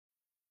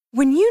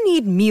When you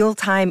need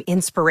mealtime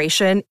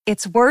inspiration,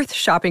 it's worth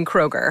shopping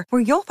Kroger,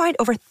 where you'll find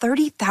over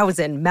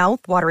 30,000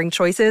 mouth-watering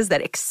choices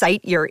that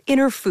excite your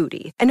inner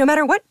foodie. And no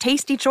matter what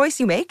tasty choice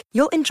you make,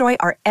 you'll enjoy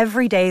our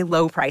everyday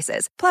low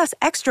prices, plus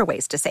extra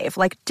ways to save,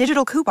 like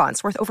digital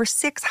coupons worth over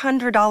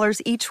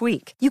 $600 each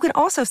week. You can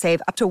also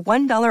save up to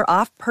 $1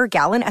 off per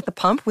gallon at the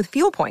pump with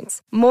fuel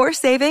points. More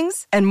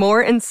savings and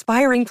more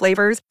inspiring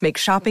flavors make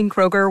shopping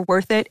Kroger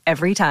worth it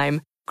every time.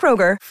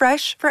 Kroger,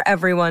 fresh for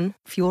everyone.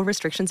 Fuel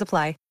restrictions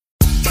apply.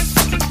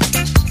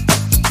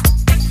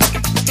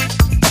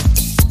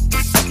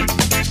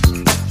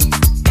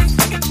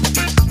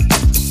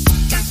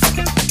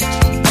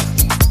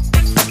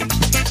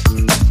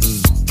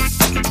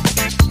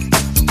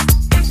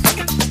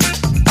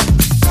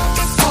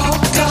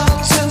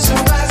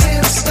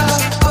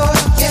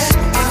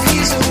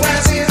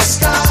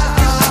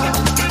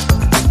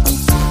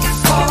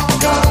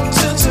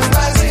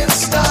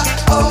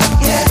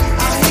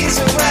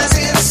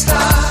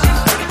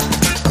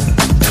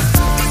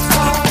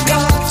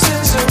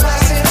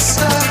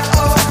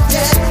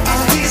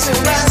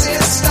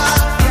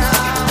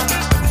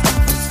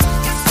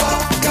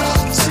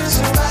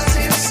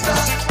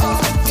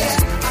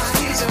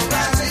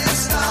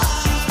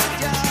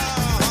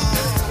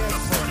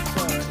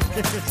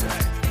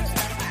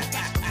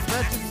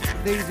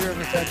 Neither of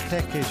us had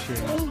tech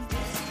issues.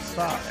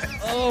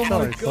 Oh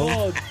Sorry, my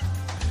god!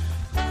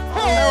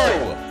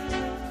 Oh!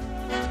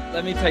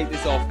 Let me take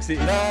this off because it's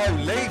No,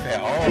 leave it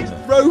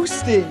on.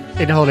 roasting.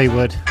 In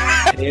Hollywood.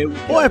 Here we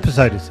go. What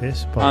episode is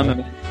this? by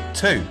the way?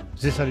 2.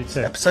 Is this only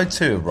 2? Episode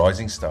 2 of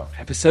Rising Star.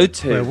 Episode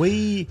 2. Where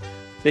we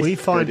This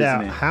find good,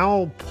 out isn't it?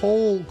 how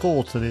Paul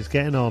Gorton is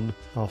getting on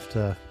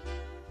after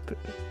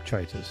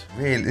Traitors.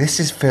 Really,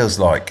 feels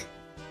like...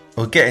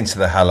 We'll get into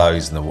the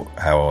hellos and the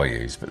how are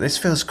yous, but this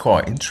feels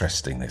quite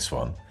interesting, this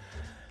one.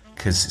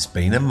 Because it's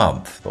been a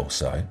month or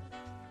so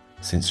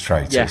since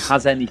Traitors. Yeah,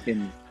 has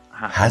anything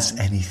happened? Has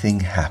anything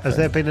happened? Has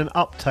there been an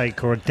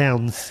uptake or a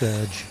down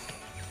surge?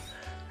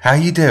 How are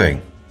you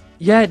doing?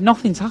 Yeah,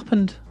 nothing's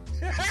happened.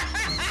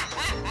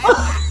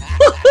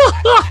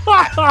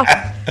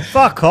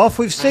 Fuck off,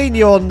 we've seen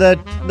you on the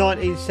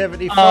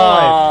 1975.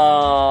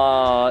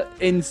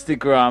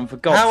 Instagram, for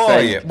God's How sake.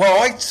 are you?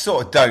 Well, I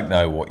sort of don't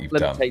know what you've Let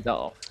done. me take that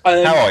off.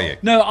 How are you?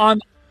 No,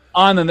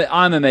 I'm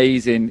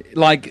amazing.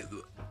 Like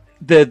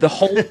the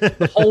whole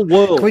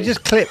world. Can we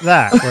just clip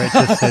that where it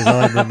just says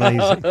I'm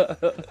amazing?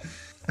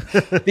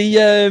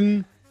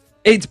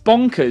 It's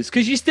bonkers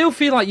because you still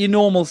feel like your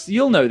normal.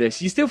 You'll know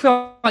this. You still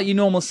feel like your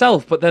normal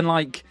self, but then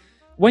like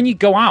when you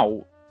go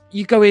out,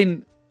 you go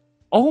in.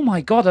 Oh my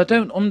god, I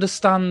don't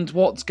understand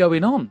what's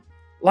going on.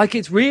 Like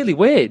it's really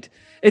weird.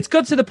 It's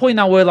got to the point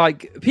now where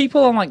like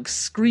people are like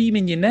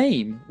screaming your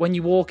name when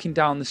you're walking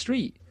down the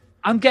street.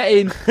 I'm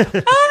getting.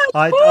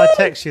 I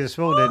texted you this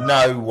morning.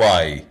 No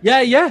way.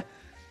 Yeah.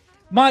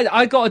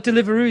 I got a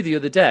Deliveroo the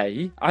other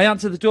day. I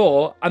answered the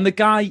door, and the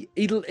guy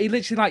he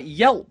literally like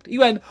yelped. He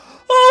went,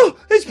 "Oh,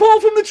 it's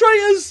Paul from the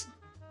Traitors,"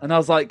 and I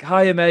was like,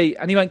 "Hiya, mate."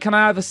 And he went, "Can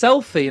I have a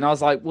selfie?" And I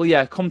was like, "Well,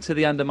 yeah, come to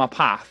the end of my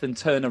path and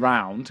turn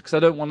around because I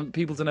don't want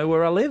people to know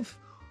where I live."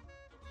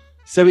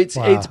 So it's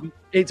mad.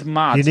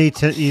 You need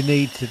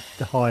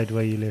to hide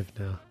where you live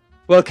now.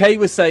 Well, Kate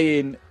was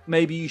saying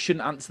maybe you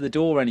shouldn't answer the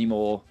door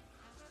anymore.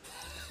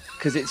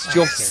 Because it's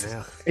just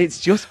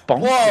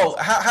bonkers. Well,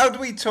 how do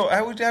we talk?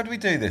 How do we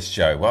do this,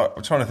 Joe? Well,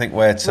 I'm trying to think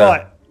where to.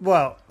 Right.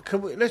 Well,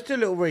 let's do a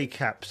little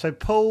recap. So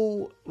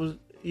Paul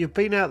you've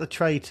been out the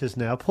Traitors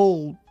now.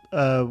 Paul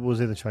was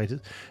in the Traitors.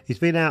 He's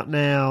been out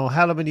now.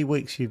 How many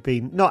weeks you've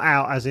been not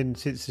out? As in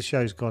since the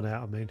show's gone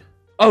out. I mean.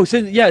 Oh,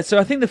 so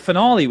I think the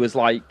finale was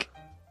like,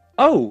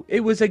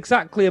 it was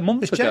exactly a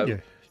month ago.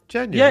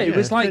 January. Yeah, it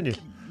was like,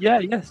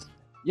 January.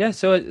 yeah.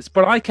 So,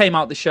 but I came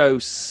out the show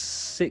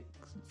 6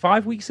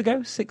 weeks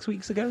ago,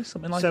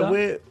 something like that.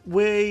 So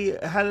we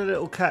had a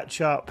little catch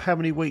up. How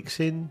many weeks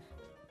in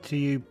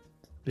to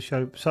the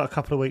show? So a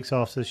couple of weeks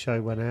after the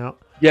show went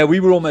out. Yeah, we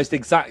were almost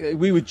exactly.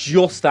 We were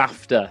just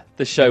after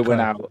the show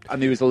went out,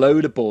 and there was a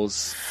load of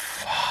buzz.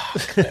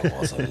 Fuck, there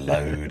was a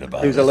load of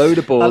buzz. There was a load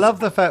of buzz. I love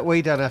the fact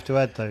we don't have to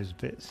add those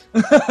bits.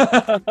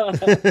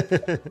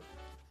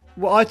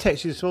 Well, I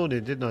texted you this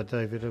morning, didn't I,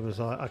 David? And was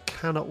like, I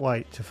cannot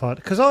wait to find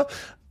because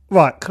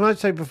can I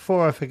say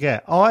before I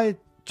forget? I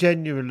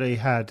genuinely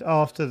had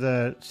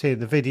after seeing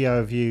the video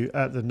of you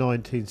at the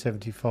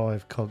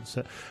 1975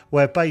 concert,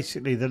 where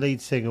basically the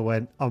lead singer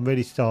went, "I'm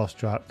really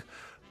starstruck."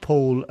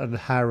 Paul and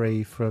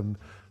Harry from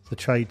the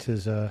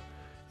Traitors are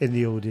in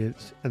the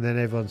audience, and then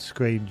everyone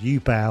screamed, "You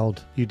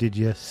bowed! You did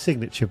your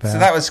signature bow." So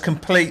that was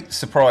complete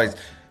surprise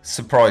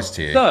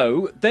to you.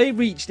 So they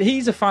reached.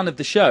 He's a fan of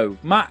the show.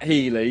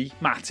 Matty,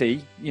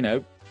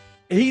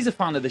 he's a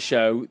fan of the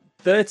show.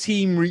 Their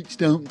team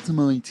reached out to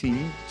my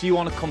team. Do you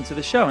want to come to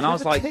the show? And I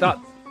was like, "That."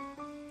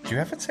 Do you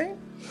have a team?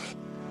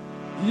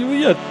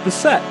 Yeah, the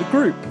set, the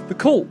group, the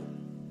cult.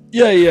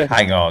 Yeah.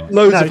 Hang on.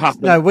 Loads have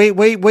happened. No,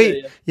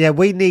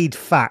 we need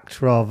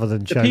fact rather than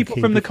the joking. people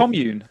from the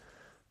commune.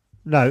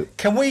 No.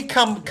 Can we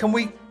come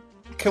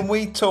can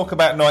we talk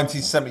about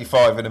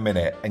 1975 in a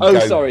minute and Oh, go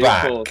sorry,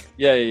 back? of course.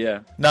 Yeah.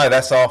 No,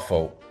 that's our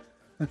fault.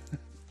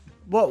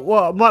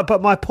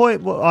 My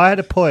point. I had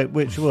a point,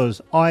 which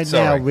was now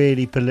Sorry.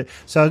 really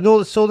believe. So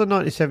I saw the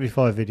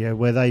 1975 video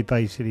where they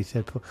basically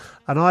said,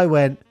 and I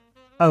went,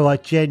 "Oh, I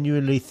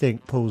genuinely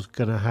think Paul's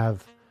going to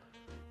have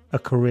a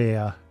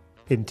career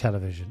in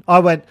television." I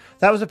went.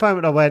 That was the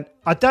moment I went.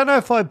 I don't know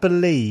if I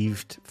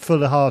believed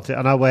full-hearted,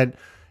 and I went,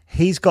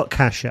 "He's got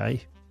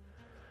cachet.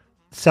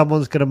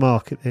 Someone's going to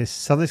market this.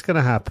 Something's going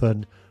to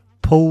happen.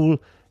 Paul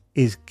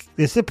is.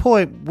 There's the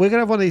point. We're going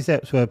to have one of these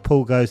episodes where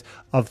Paul goes,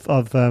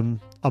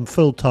 I'm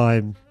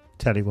full-time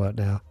telework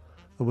now.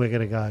 And we're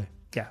going to go,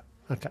 yeah,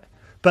 okay.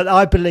 But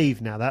I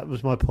believe now. That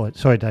was my point.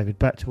 Sorry, David.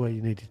 Back to where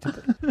you needed to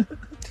be.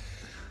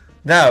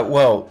 No,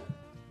 well,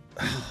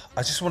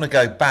 I just want to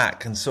go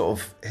back and sort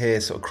of hear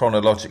sort of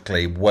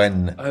chronologically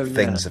when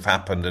things have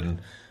happened.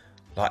 And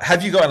like,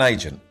 have you got an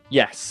agent?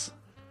 Yes.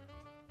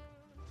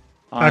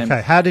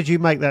 Okay, how did you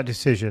make that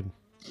decision?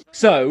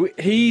 So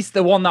he's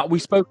the one that we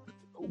spoke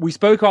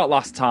about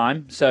last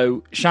time.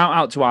 So shout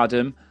out to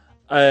Adam.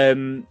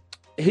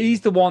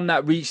 He's the one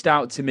that reached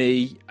out to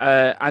me,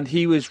 and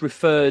he was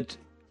referred.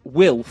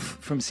 Wilf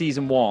from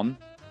season 1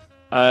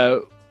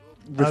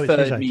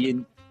 referred me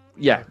in.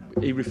 Yeah,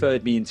 he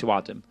referred me into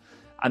Adam,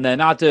 and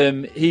then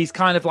Adam. He's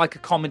kind of like a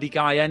comedy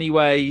guy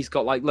anyway. He's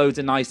got like loads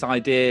of nice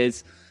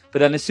ideas. But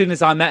then as soon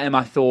as I met him,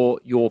 I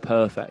thought you're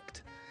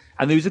perfect.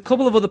 And there was a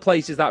couple of other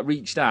places that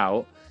reached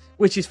out,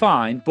 which is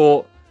fine.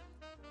 But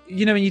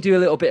you know, when you do a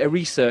little bit of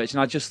research,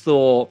 and I just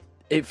thought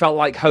it felt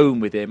like home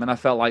with him, and I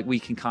felt like we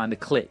can kind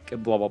of click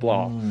and blah, blah,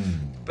 blah.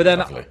 But then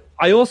lovely.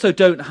 I also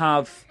don't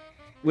have,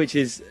 which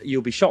is,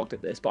 you'll be shocked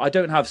at this, but I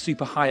don't have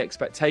super high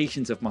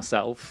expectations of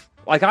myself.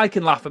 Like, I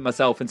can laugh at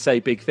myself and say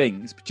big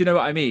things, but you know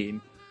what I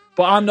mean?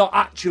 But I'm not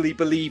actually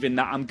believing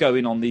that I'm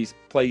going on these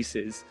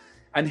places.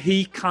 And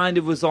he kind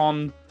of was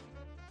on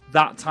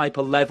that type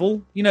of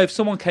level. You know, if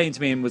someone came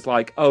to me and was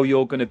like, oh,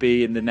 you're going to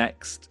be in the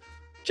next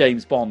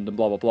James Bond and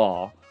blah, blah,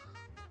 blah,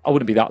 I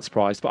wouldn't be that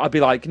surprised, but I'd be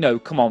like, no,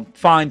 come on,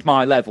 find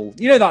my level.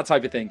 You know, that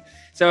type of thing.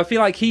 So I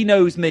feel like he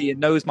knows me and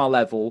knows my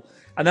level.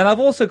 And then I've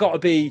also got to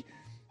be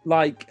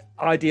like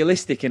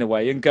idealistic in a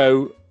way and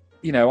go,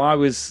 you know, I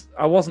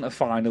wasn't a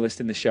finalist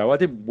in the show. I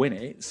didn't win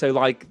it. So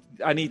like,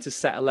 I need to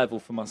set a level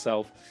for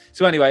myself.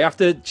 So anyway,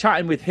 after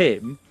chatting with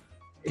him,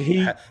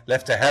 he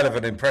left a hell of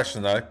an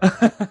impression though.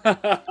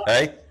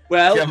 Hey,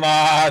 well, come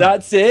on.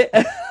 That's it.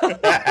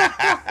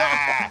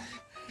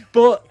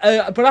 But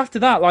after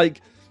that,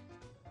 like,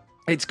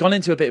 it's gone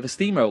into a bit of a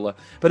steamroller.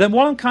 But then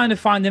what I'm kind of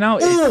finding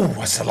out is... Ooh,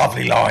 that's a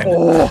lovely line.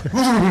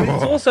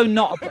 It's also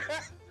not...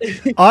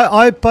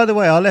 I by the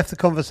way, I left the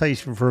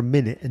conversation for a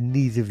minute and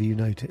neither of you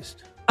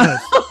noticed.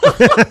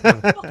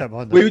 Don't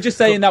mind we were just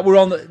saying that we're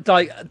on...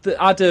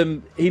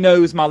 Adam, he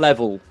knows my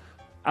level.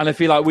 And I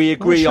feel like we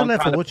agree on...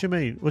 Level? What do you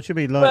mean? What do you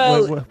mean?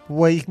 Like,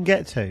 where you can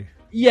get to?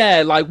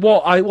 Yeah, like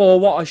what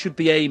I should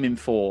be aiming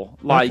for.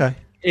 Like, okay.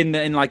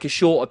 in like a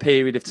shorter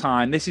period of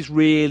time. This is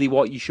really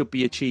what you should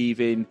be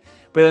achieving.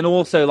 But then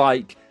also,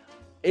 like,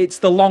 it's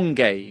the long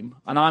game,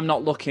 and I'm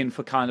not looking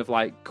for kind of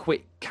like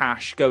quick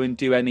cash, go and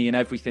do any and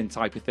everything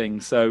type of thing.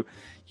 So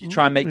you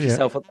try and make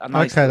yourself a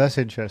nice... Okay, that's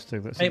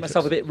interesting.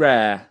 Myself a bit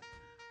rare,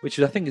 which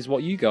I think is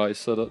what you guys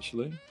said,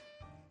 actually.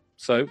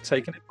 So,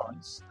 taking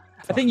advice.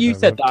 I think you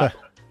said that.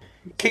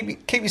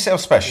 Keep yourself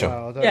special.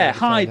 Well, yeah,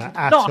 hide.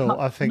 I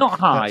think not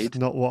hide. That's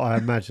not what I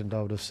imagined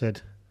I would have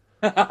said.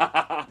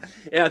 Yeah,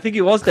 I think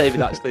it was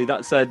David, actually,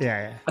 that said...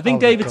 yeah. I think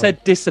David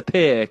said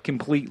disappear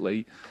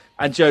completely.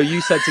 And Joe, you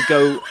said to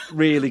go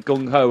really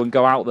gung-ho and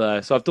go out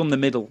there. So I've done the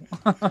middle.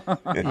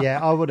 Yeah,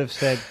 I would have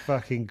said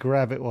fucking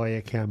grab it while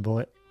you can,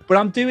 boy. But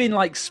I'm doing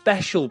like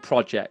special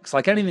projects,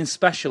 like anything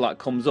special that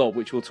comes up,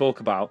 which we'll talk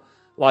about,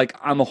 like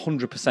I'm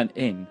 100%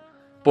 in.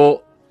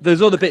 But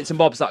there's other bits and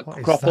bobs that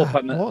crop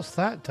up. What's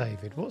that,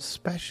 David? What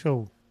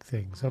special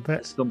things? I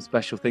bet. Some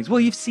special things. Well,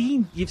 you've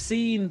seen...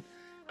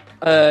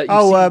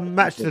 not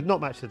Match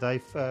Today.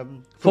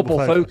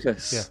 Football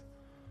Focus. Yeah.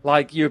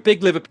 Like, you're a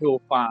big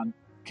Liverpool fan.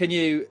 Can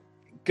you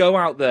go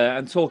out there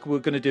and talk? We're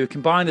going to do a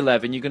combined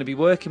 11. You're going to be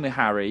working with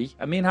Harry.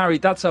 And me and Harry,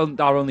 that's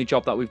our only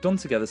job that we've done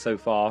together so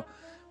far.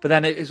 But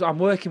then I'm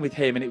working with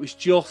him, and it was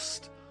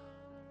just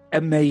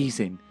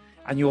amazing.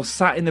 And you're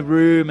sat in the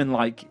room, and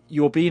like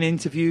you're being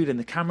interviewed, and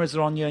the cameras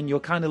are on you, and you're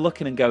kind of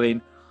looking and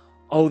going,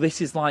 "Oh, this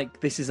is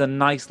a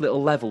nice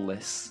little level.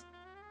 This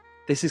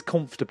is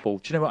comfortable."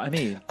 Do you know what I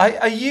mean?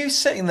 Are you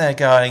sitting there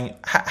going,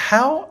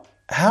 "How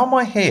am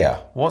I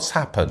here? What's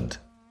happened?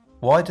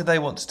 Why do they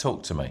want to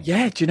talk to me?"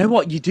 Yeah, do you know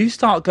what? You do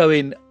start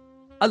going,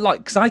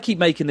 because I keep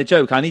making the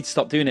joke, I need to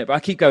stop doing it, but I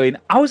keep going,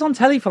 I was on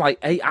telly for like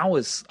 8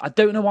 hours. I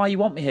don't know why you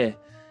want me here.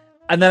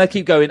 And then I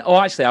keep going, oh,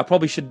 actually, I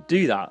probably should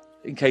do that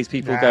in case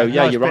people go,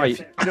 yeah, you're right.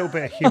 A little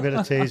bit of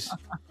humility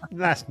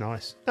that's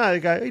nice. No, they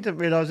go, he doesn't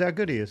realise how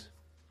good he is.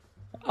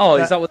 Oh,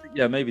 is that what?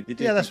 Yeah, maybe they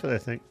do. Yeah, that's what they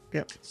think.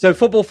 Yep. So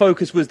Football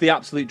Focus was the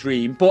absolute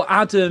dream. But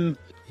Adam...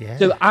 Yeah.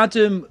 So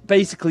Adam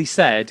basically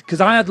said, because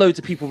I had loads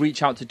of people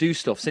reach out to do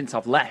stuff since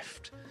I've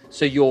left.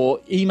 So your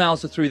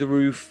emails are through the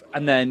roof,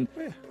 and then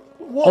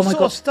What sort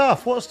of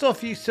stuff? What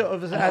stuff you sort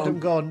of, as Adam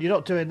gone, you're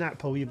not doing that,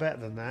 Paul, you're better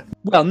than that.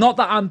 Well, not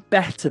that I'm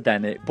better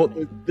than it, but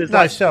there's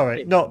No,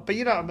 sorry, not, but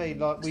you know what I mean?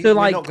 Like,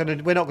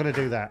 we're not gonna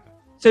do that.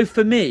 So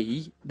for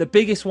me, the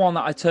biggest one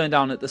that I turned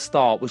down at the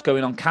start was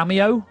going on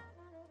Cameo.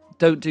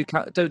 Don't do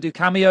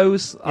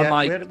cameos. Yeah,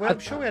 I'm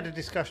sure we had a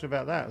discussion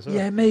about that as well.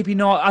 Yeah, maybe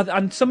not.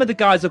 And some of the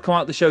guys have come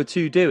out the show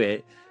to do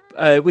it,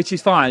 which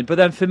is fine. But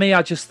then for me,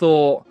 I just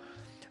thought,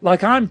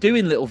 like, I'm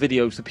doing little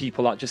videos for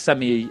people that just send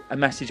me a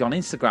message on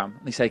Instagram.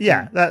 And they say,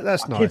 yeah,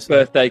 that's nice. Kid's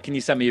birthday, can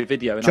you send me a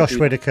video? And Josh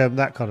Widdicombe,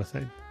 that kind of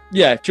thing.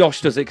 Yeah,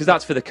 Josh does it because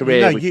that's for the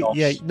career. But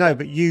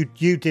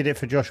you did it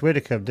for Josh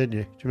Widdicombe, didn't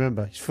you? Do you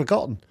remember? He's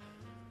forgotten.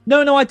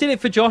 No, I did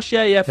it for Josh.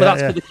 But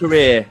that's for the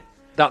career.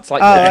 That's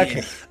like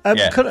okay.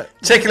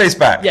 Tickle his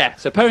back. Yeah,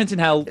 so Parenting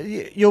Hell.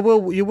 You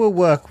will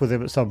work with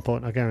him at some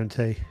point, I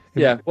guarantee.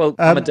 Yeah, well,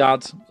 I'm a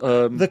dad.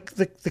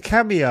 The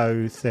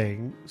cameo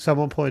thing,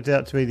 someone pointed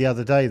out to me the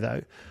other day,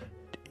 though,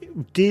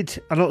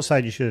 I'm not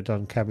saying you should have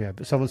done cameo,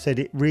 but someone said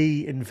it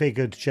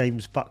reinvigorated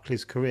James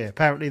Buckley's career.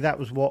 Apparently that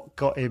was what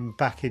got him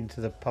back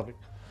into the public.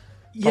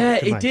 Yeah,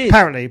 it did.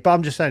 Apparently, but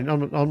I'm just saying.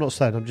 I'm not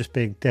saying. I'm just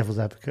being devil's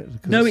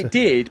advocate. No, it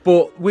did.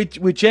 But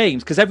with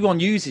James, because everyone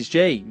uses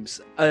James,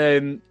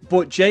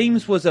 but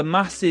James was a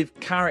massive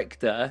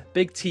character,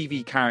 big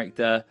TV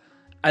character,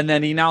 and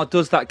then he now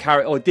does that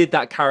character or did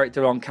that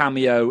character on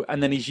Cameo,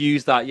 and then he's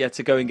used that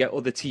to go and get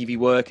other TV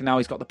work, and now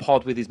he's got the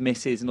pod with his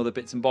missus and other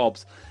bits and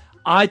bobs.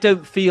 I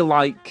don't feel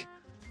like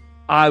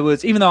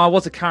even though I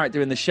was a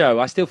character in the show,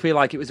 I still feel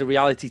like it was a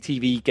reality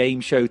TV game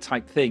show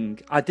type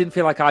thing. I didn't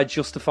feel like I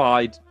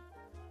justified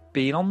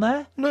being on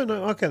there. No,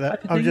 I get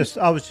that. I was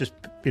just,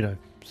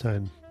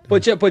 saying.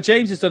 But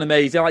James has done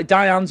amazing. Like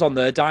Diane's on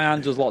there.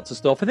 Diane does lots of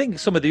stuff. I think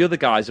some of the other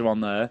guys are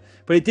on there,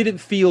 but it didn't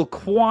feel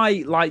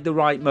quite like the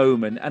right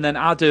moment. And then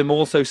Adam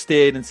also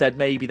steered and said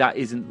maybe that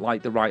isn't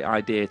like the right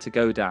idea to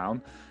go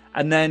down.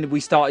 And then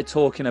we started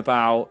talking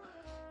about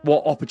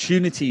what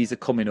opportunities are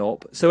coming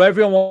up. So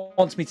everyone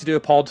wants me to do a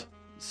pod.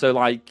 So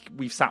like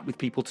we've sat with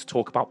people to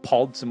talk about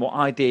pods and what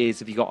ideas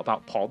have you got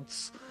about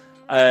pods.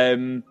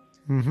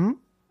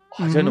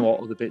 I don't know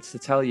what other bits to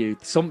tell you.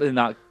 Something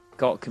that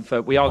got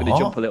confirmed. We are going to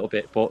jump a little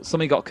bit, but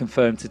something got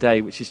confirmed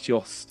today, which is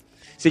just...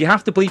 So you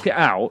have to bleep it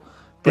out.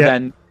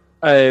 But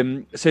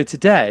then... so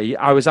today,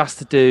 I was asked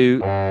to do...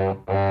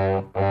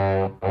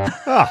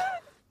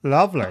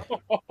 Lovely.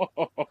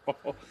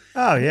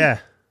 Oh, yeah.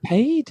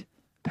 Paid?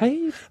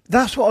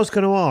 That's what I was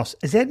going to ask.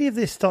 Has any of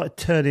this started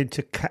turning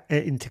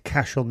into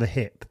cash on the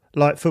hip?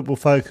 Like Football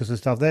Focus and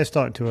stuff, they're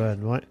starting to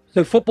earn, right?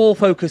 So Football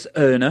Focus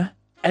earner...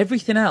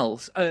 Everything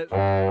else,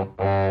 earner,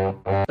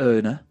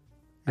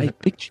 a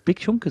big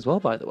chunk as well,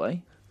 by the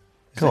way.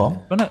 Go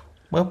on. Run it.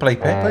 Well, bleep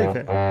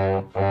it.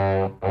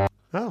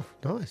 Oh,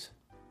 nice.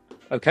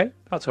 Okay,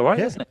 that's all right,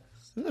 isn't it?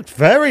 That's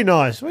very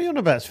nice. What are you on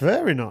about? It's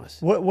very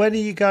nice. When are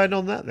you going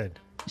on that then?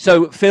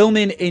 So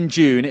filming in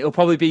June, it'll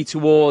probably be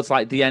towards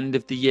like the end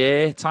of the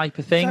year type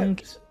of thing.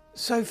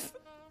 So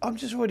I'm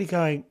just already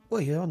going,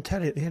 well, you're on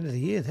telly at the end of the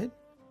year then?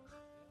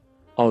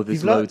 Oh,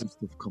 there's loads of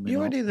stuff coming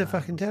You're already in the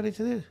fucking telly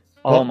to this.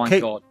 Oh my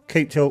God!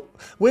 Keep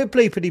talk. We're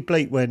bleepity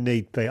bleep when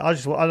need be. I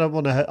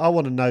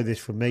want to know this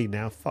from me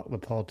now. Fuck the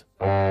pod.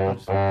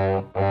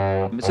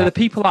 So the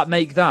people that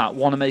make that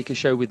want to make a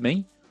show with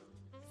me.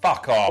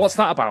 Fuck off. What's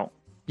that about?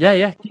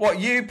 Yeah.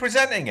 What, you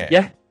presenting it?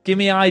 Yeah. Give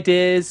me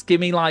ideas.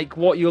 Give me like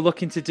what you're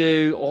looking to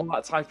do, all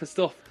that type of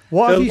stuff.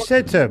 What have you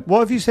said to him? What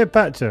have you said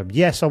back to him?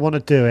 Yes, I want to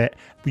do it.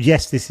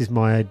 Yes, this is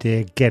my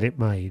idea. Get it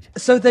made.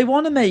 So they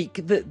want to make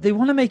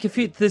a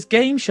few. There's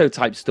game show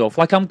type stuff.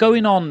 Like I'm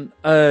going on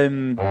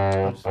game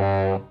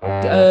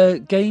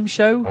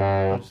show. Do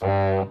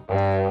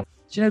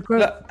you know?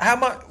 Look, how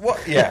much?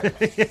 What? Yeah.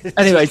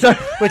 Anyway, so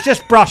we're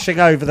just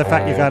brushing over the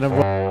fact you're going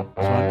to.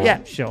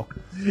 Yeah, sure.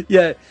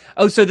 Yeah.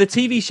 Oh, so the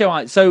TV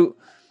show. So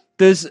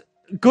there's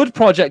good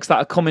projects that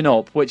are coming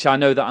up, which I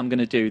know that I'm going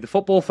to do. The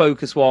Football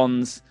Focus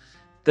ones.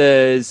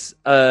 There's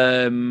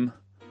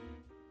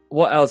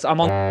what else? I'm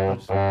on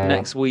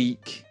next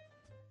week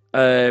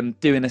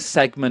doing a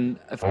segment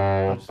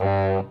for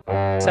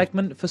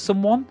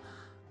someone.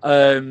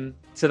 So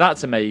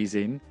that's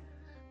amazing.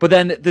 But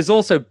then there's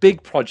also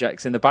big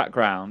projects in the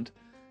background.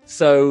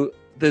 So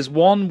there's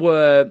one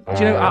where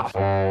the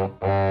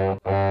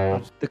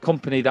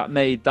company that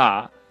made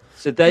that.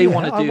 So they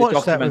want to do I watched a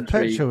documentary.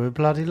 That with Petra. We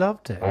bloody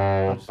loved it.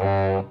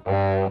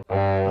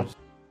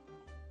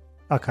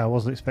 Okay, I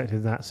wasn't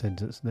expecting that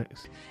sentence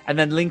next. And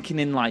then linking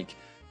in like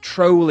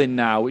trolling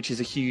now, which is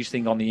a huge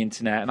thing on the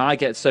internet, and I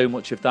get so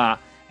much of that.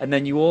 And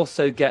then you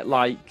also get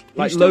like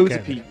loads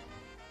of people.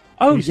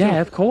 Oh yeah,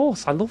 of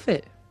course, I love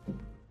it.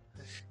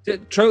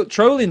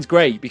 Trolling's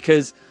great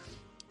because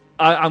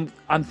I'm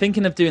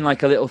thinking of doing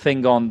like a little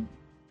thing on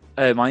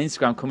my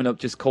Instagram coming up,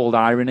 just called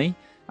Irony,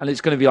 and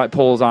it's going to be like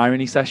Paul's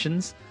Irony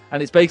Sessions.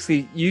 And it's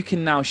basically, you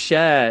can now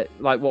share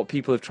like what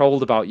people have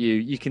trolled about you.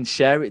 You can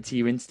share it to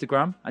your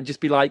Instagram and just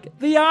be like,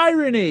 the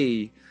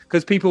irony.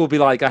 Because people will be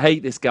like, I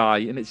hate this guy.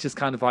 And it's just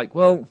kind of like,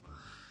 well,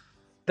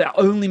 that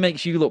only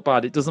makes you look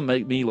bad. It doesn't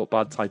make me look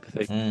bad type of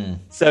thing.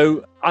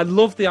 So I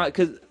love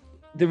because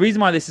the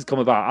reason why this has come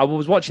about, I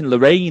was watching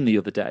Lorraine the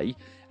other day,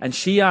 and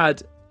she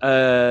had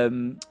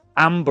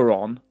Amber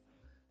on,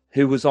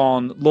 who was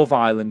on Love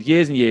Island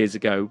years and years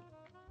ago.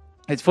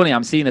 It's funny,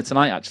 I'm seeing her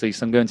tonight, actually,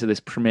 so I'm going to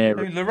this premiere.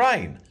 Who,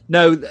 Lorraine?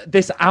 No,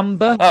 this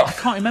Amber. Oh. I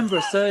can't remember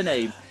her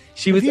surname.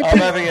 She was. I'm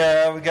having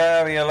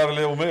a lovely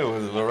little meal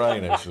with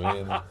Lorraine,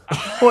 actually.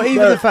 Well,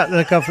 even the fact that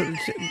the girl from,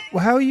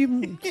 how are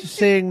you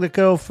seeing the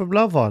girl from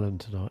Love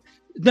Island tonight?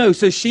 No,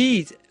 so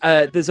she's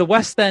there's a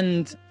West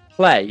End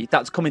play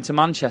that's coming to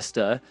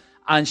Manchester,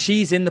 and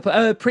she's in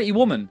the Pretty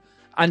Woman,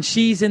 and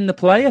she's in the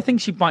play. I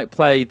think she might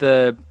play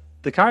the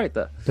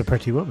character, The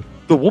Pretty Woman,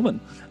 the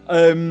woman.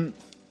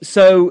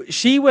 So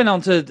she went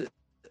on to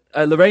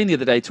Lorraine the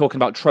other day talking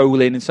about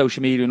trolling and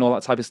social media and all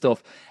that type of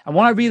stuff. And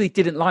what I really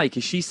didn't like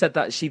is she said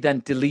that she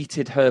then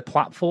deleted her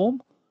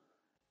platform,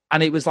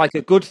 and it was like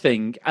a good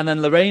thing. And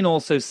then Lorraine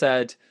also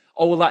said,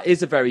 "Oh, well, that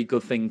is a very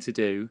good thing to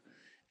do."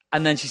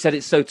 And then she said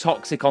it's so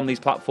toxic on these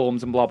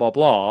platforms and blah, blah,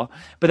 blah.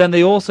 But then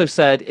they also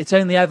said it's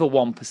only ever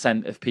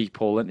 1% of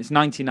people and it's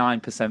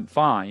 99%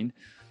 fine.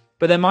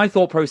 But then my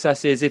thought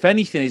process is, if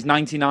anything is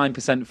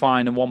 99%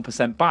 fine and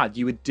 1% bad,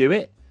 you would do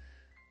it.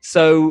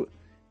 So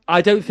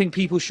I don't think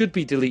people should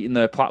be deleting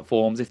their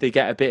platforms if they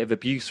get a bit of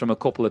abuse from a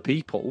couple of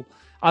people.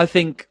 I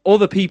think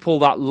other people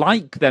that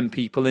like them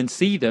people and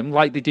see them,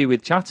 like they do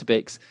with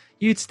Chatterbix,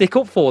 you'd stick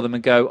up for them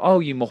and go, "Oh,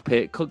 you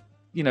muppet,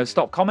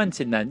 stop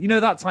commenting then."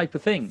 That type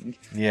of thing.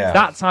 Yeah.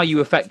 That's how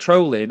you affect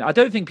trolling. I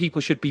don't think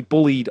people should be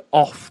bullied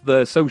off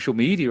the social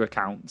media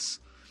accounts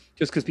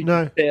just because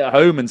people sit at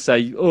home and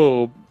say,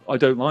 "Oh, I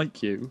don't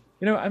like you."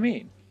 You know what I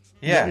mean?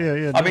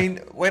 Yeah. I mean,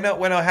 when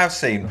I have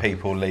seen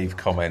people leave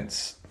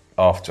comments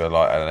after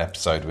like an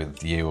episode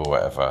with you or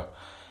whatever,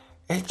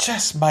 it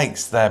just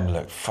makes them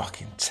look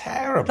fucking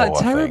terrible. Like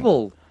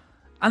terrible.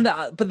 And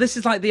but this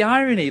is like the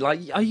irony.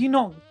 Like, are you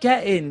not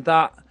getting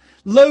that?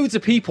 Loads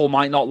of people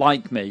might not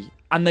like me,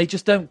 and they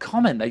just don't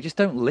comment. They just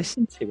don't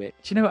listen to it.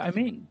 Do you know what I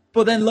mean?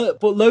 But then,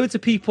 loads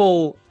of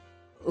people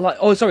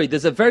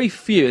there's a very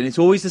few, and it's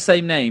always the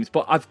same names.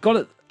 But I've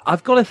got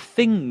a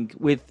thing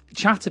with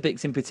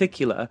Chatterbix in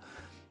particular.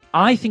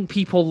 I think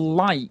people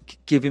like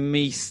giving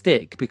me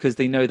stick because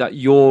they know that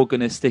you're going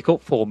to stick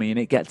up for me, and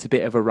it gets a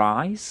bit of a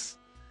rise,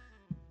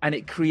 and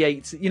it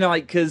creates,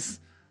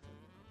 because.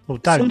 Well,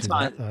 don't do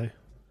that though.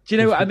 Do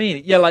you know what I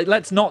mean? Yeah, like,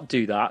 let's not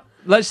do that.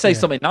 Let's say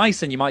something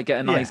nice, and you might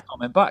get a nice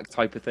comment back,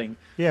 type of thing.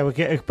 Yeah, we'll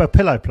get a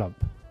pillow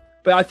plump.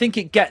 But I think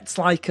it gets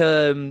like,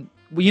 when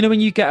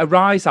you get a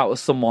rise out of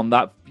someone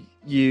that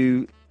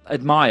you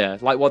admire,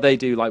 like what they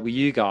do, like with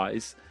you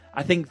guys.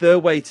 I think their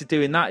way to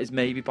doing that is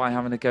maybe by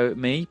having a go at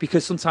me,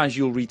 because sometimes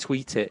you'll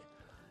retweet it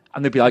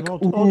and they'll be like,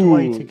 odd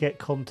way to get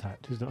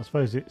contact, isn't it? I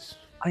suppose it's.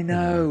 I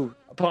know,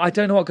 but I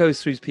don't know what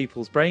goes through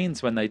people's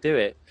brains when they do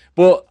it.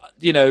 But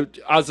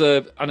as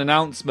an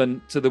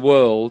announcement to the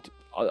world,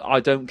 I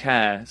don't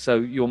care. So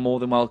you're more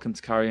than welcome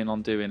to carry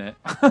on doing it.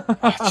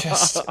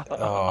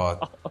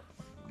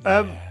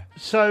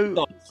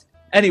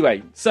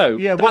 Anyway,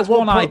 that's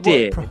one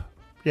idea.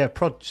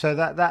 So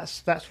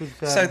that's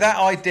with. So that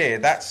idea,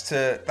 that's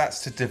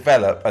to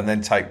develop and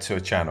then take to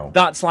a channel.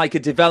 That's like a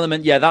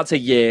development. Yeah, that's a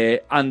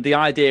year, and the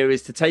idea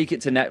is to take it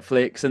to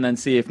Netflix and then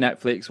see if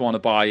Netflix want to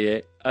buy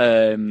it.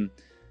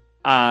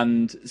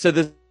 And so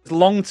there's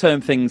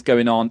long-term things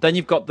going on. Then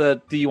you've got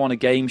the "do you want a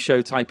game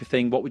show" type of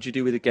thing. What would you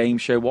do with a game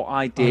show? What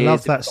ideas? I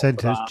love that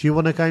sentence. Do you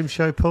want a game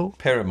show, Paul?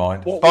 Peer of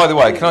mine. By the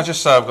way, can I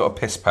just say I've got a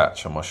piss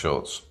patch on my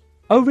shorts?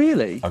 Oh,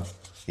 really?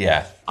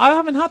 Yeah. I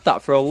haven't had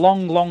that for a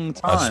long, long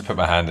time. I just put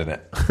my hand in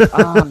it.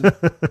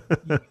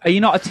 Are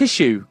you not a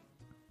tissue?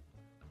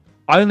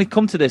 I only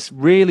come to this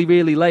really,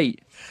 really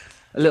late.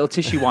 A little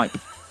tissue wipe.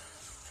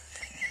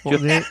 On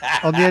the end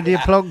of your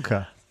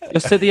plonker?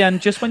 Just at the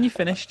end, just when you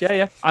finished.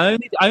 Yeah. I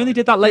only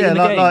did that late in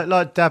the game.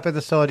 Like dabbing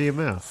the side of your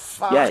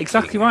mouth. Yeah,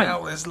 exactly right.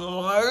 Hell, there's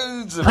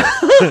loads of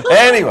it.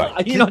 Anyway.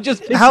 Are you not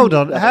just hold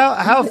on.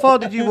 How far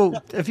did you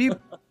walk?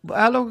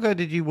 How long ago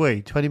did you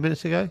wee? 20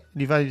 minutes ago?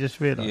 And you've only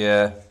just realised?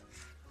 Yeah.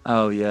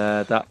 Oh,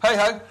 yeah. That. Hey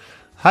ho.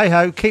 Hey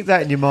ho. Keep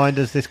that in your mind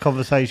as this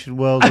conversation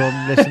whirls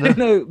on, listener.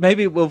 No,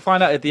 maybe we'll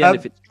find out at the end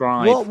if it's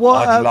dry.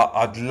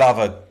 I'd love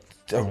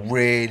a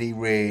really,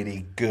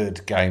 really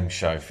good game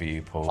show for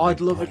you, Paul.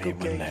 I'd love a good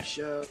game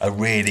show. A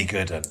really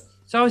good one.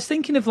 So I was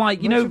thinking of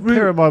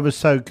Pyramid was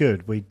so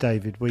good. We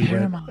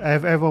went,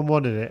 everyone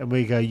wanted it, and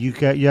we go, you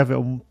have it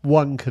on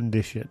one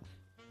condition.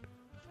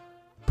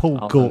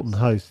 Paul Gorton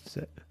hosts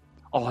it.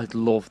 Oh, I'd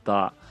love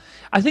that.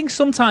 I think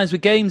sometimes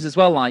with games as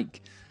well,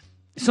 like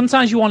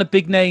sometimes you want a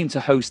big name to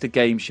host a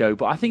game show,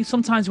 but I think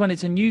sometimes when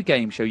it's a new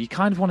game show, you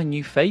kind of want a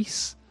new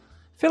face.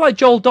 I feel like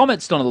Joel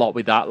Dommett's done a lot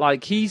with that.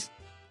 Like he's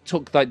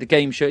took like the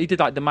game show, he did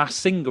like the Masked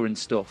Singer and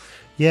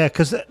stuff. Yeah,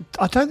 because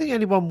I don't think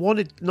anyone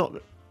wanted.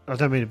 I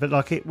don't mean it, but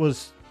like it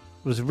was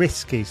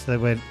risky. So they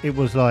went. It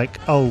was like,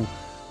 oh,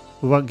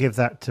 we won't give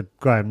that to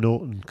Graham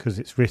Norton because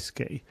it's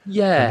risky.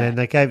 Yeah. And then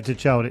they gave it to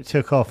Joel, and it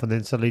took off, and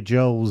then suddenly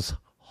Joel's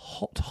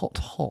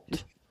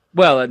hot.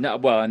 Well, and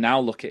now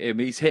look at him.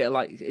 He's hit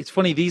it's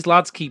funny. These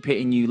lads keep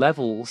hitting new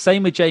levels.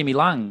 Same with Jamie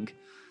Lang.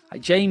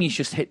 Like, Jamie's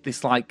just hit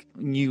this like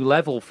new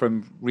level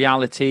from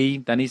reality.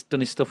 Then he's done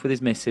his stuff with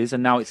his missus,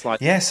 and now it's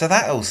like Yeah, so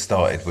that all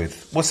started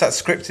with what's that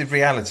scripted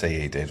reality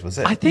he did? Was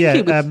it? I think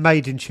it was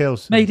Made in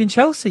Chelsea. Made in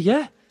Chelsea,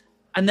 yeah.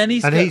 And then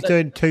he's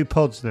doing 2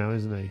 pods now,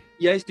 isn't he?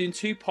 Yeah, he's doing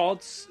 2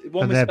 pods.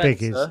 One And with they're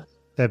Spencer. biggies.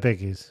 They're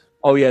biggies.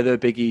 Oh yeah, they're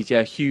biggies.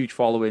 Yeah, huge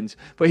followings.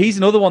 But he's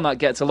another one that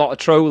gets a lot of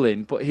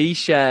trolling. But he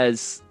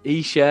shares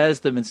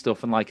them and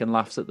stuff, and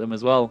laughs at them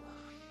as well.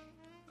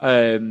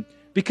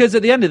 Because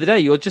at the end of the day,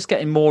 you're just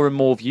getting more and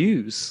more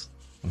views.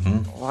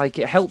 Mm-hmm. Like,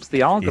 it helps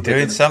the algorithm. You're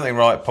doing something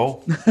right,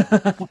 Paul.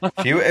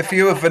 if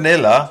you were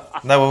vanilla,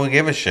 no one would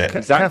give a shit.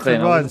 Exactly.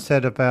 Catherine Ryan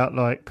said about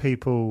like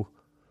people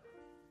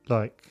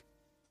like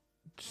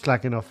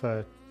slagging off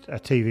a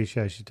TV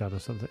show she's done or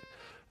something.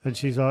 And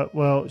she's like,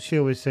 well, she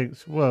always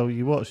thinks, well,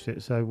 you watched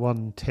it, so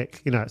 1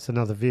 tick, it's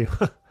another view.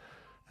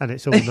 And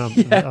it's all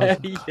numbers.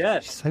 Yeah.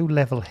 She's so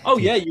level-headed. Oh,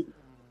 yeah,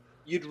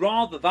 you'd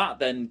rather that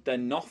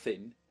than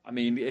nothing. I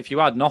mean, if you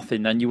had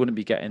nothing, then you wouldn't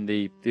be getting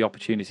the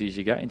opportunities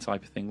you're getting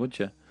type of thing, would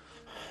you?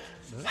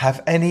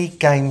 Have any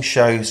game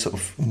show sort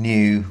of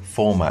new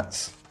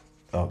formats?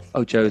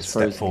 Oh, Joe's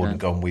step frozen. forward and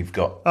gone. We've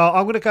got. Oh,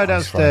 I'm going to go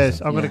downstairs.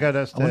 Frozen. I'm going to go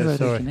downstairs.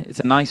 Sorry. It's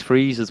a nice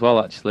freeze as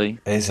well, actually.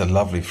 It's a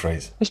lovely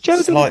freeze. Has Joe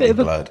done Slightly a bit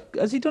of blurred.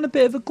 has he done a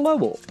bit of a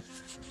glow up,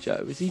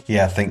 Joe? Is he?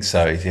 Yeah, I think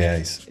so. Yeah,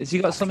 Has he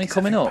got something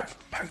coming up?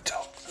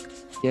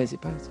 Botox. Yeah, is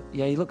it Botox?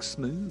 Yeah, he looks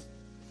smooth.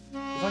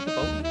 He's like a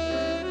bolt.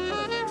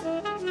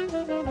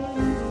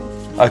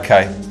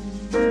 Okay.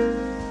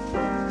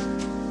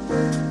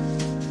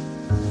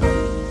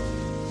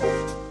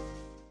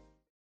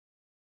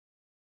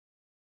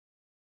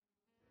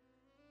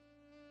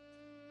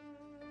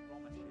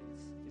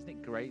 Isn't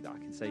it great that I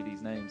can say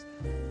these names?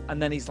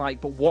 And then he's like,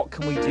 but what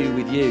can we do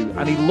with you?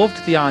 And he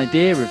loved the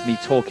idea of me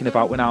talking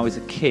about when I was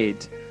a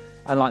kid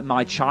and like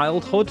my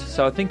childhood.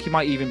 So I think he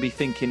might even be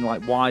thinking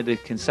like wider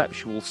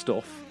conceptual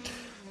stuff.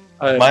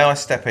 May I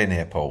step in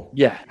here, Paul?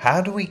 Yeah. How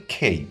do we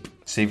keep...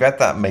 So you've had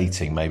that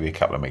meeting, maybe a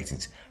couple of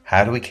meetings.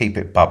 How do we keep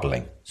it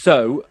bubbling?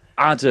 So,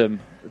 Adam,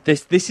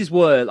 this is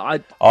where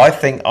I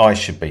think I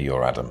should be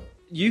your Adam.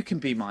 You can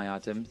be my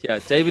Adam. Yeah,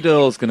 David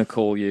Earl's going to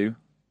call you.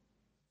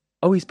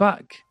 Oh, he's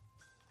back.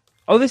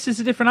 Oh, this is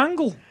a different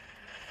angle.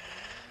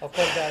 I've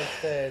gone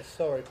downstairs.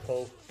 Sorry,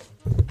 Paul.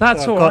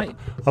 That's all right.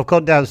 I've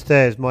gone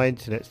downstairs. My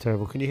internet's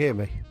terrible. Can you hear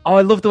me? Oh,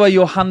 I love the way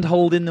you're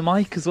hand-holding the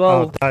mic as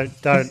well. Oh,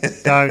 don't.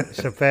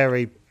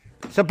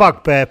 It's a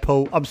bugbear,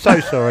 Paul. I'm so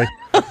sorry.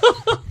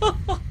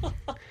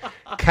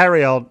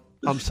 Carry on.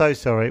 I'm so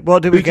sorry.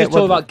 What did we get? Just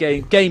talk about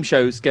game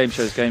shows.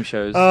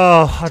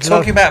 Oh,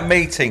 Talking about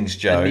meetings,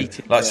 Joe.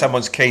 Meetings,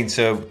 someone's keen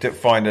to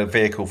find a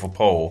vehicle for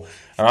Paul,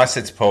 and I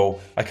said to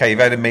Paul, "Okay, you've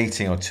had a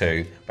meeting or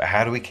two, but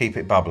how do we keep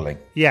it bubbling?"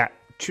 Yeah,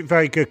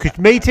 very good. Because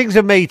meetings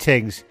are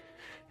meetings.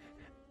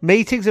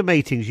 Meetings are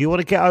meetings. You want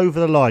to get over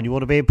the line. You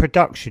want to be in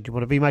production. You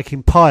want to be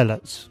making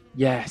pilots.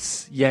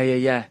 Yes.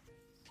 Yeah.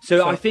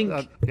 So I think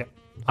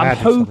I'm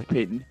something.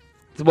 hoping.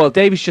 Well,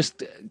 David's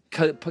just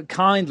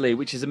kindly,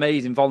 which is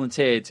amazing,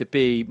 volunteered to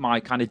be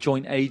my kind of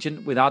joint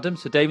agent with Adam.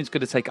 So David's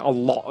going to take a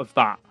lot of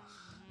that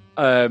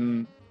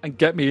and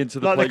get me into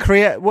the like place. the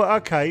create. Well,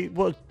 okay.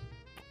 What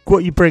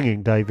are you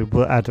bringing, David?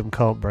 What Adam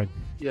can't bring?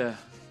 Yeah.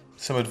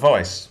 Some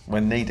advice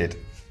when needed.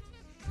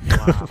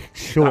 Wow.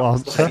 Short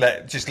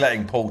answer. Just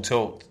letting Paul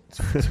talk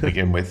to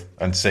begin with,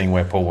 and seeing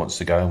where Paul wants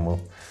to go, and we'll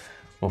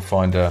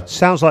find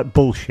Sounds like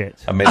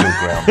bullshit. a middle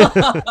ground.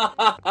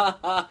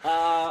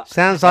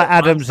 Sounds like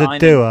Adam's a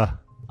doer.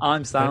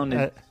 I'm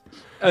sounding.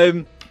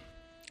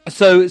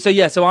 So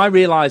I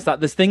realised that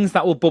there's things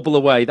that will bubble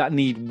away that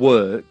need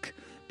work,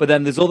 but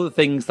then there's other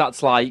things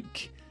that's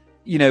like,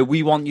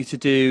 we want you to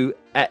do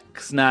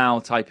X now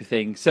type of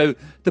thing. So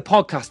the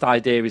podcast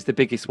idea is the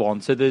biggest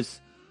one. So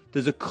there's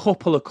a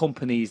couple of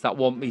companies that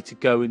want me to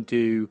go and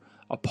do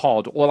a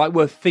pod, or like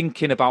we're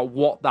thinking about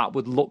what that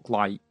would look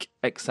like,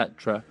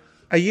 etc.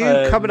 Are you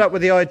coming up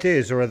with the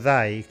ideas, or are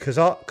they? Because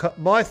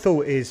my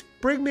thought is,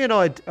 bring me an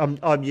idea.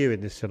 I'm you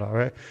in this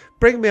scenario.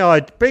 Bring me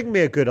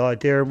a good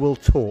idea, and we'll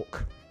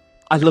talk.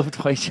 I loved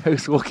the way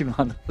Joe's walking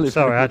around the living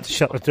Sorry, room. I had to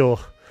shut the door.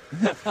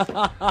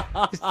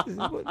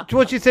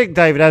 What do you think,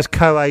 David, as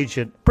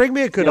co-agent? Bring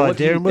me a good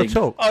idea, and we'll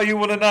talk. Oh, you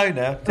want to know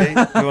now, do you? You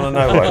want to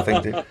know what I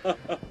think, do you?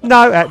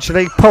 No,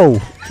 actually, Paul.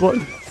 What?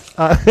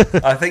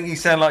 I think you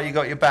sound like you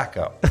got your back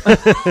up.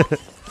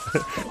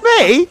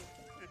 Me?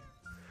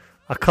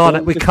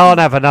 We can't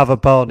have another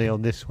Barney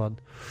on this one.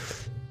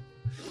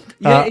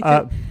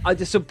 Yeah,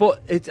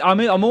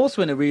 I'm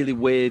also in a really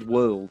weird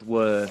world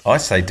where I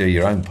say do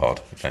your own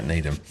pod. You don't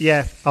need them.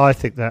 Yeah, I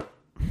think that.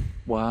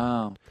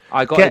 Wow,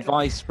 I got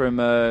advice from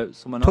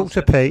someone else.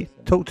 Talk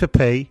to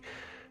P.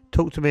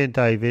 Talk to me and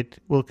David.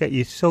 We'll get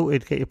you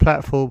sorted. Get your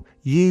platform.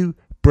 You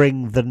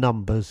bring the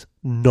numbers,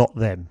 not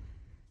them.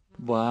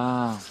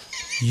 Wow.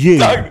 You.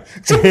 Don't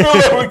feel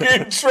like we're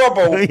getting in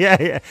trouble.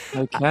 Yeah.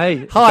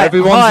 Okay. Hi,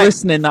 everyone's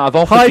listening that I've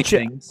offered you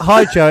things.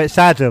 Hi, Joe. It's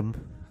Adam.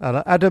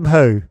 Adam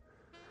who?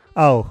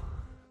 Oh,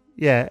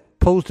 yeah.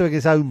 Paul's doing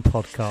his own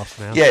podcast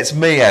now. Yeah, it's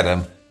me,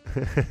 Adam.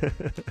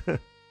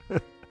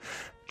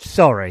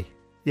 Sorry.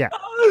 Yeah.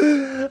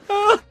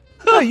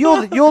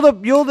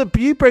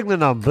 you bring the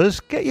numbers.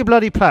 Get your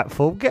bloody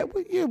platform.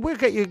 We'll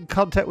get you in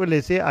contact with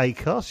Lizzie at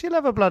ACOS. You'll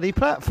have a bloody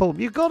platform.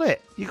 You got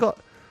it. You've got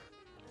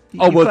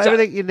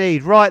everything you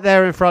need right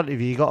there in front of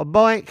you. You got a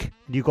mic.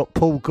 And you got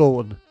Paul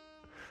Gorton.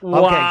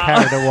 Wow.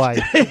 I'm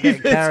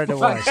getting carried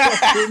away.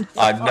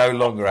 I'm no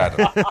longer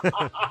Adam.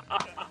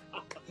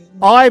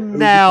 I'm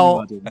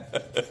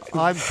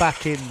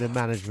back in the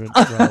management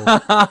role.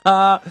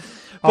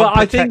 But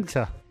I think,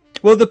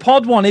 well, the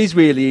pod one is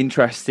really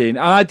interesting. And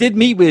I did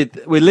meet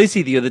with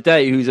Lizzie the other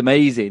day, who's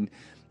amazing.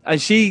 And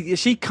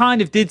she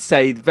kind of did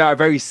say a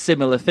very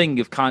similar thing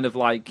of kind of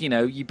like,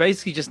 you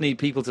basically just need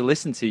people to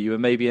listen to you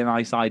and maybe a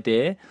nice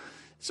idea.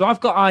 So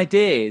I've got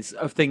ideas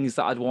of things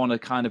that I'd want to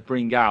kind of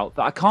bring out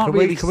that I can't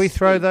really... Can we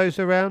throw those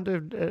around?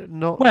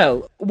 Not.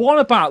 Well, what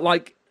about,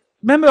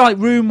 remember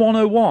Room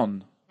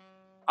 101?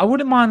 I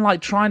wouldn't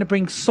mind trying to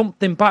bring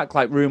something back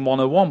like Room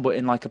 101, but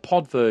in a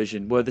pod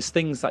version where there's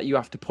things that you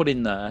have to put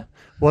in there.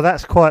 Well,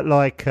 that's quite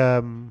like,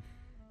 isn't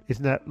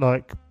that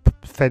like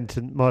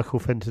Michael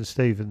Fenton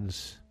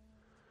Stevens?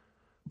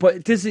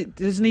 But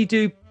doesn't he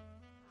do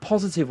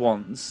positive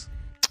ones?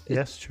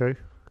 Yes, true.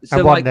 So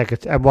and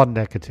one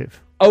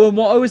negative. Oh, and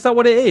what? Oh, is that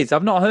what it is?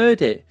 I've not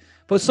heard it,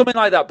 but something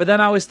like that. But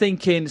then I was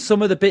thinking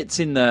some of the bits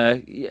in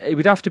there, it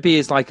would have to be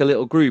as a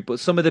little group. But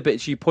some of the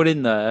bits you put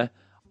in there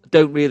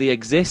don't really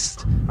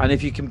exist. And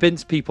if you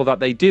convince people that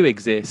they do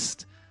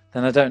exist,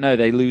 then I don't know,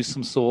 they lose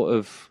some sort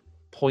of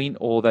point,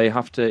 or they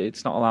have to.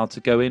 It's not allowed to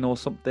go in or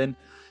something.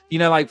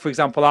 For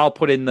example, I'll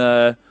put in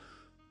the,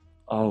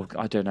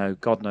 I don't know,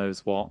 God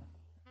knows what,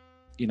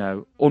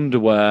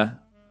 underwear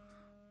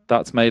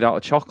that's made out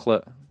of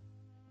chocolate.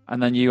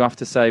 And then you have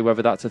to say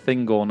whether that's a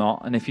thing or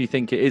not. And if you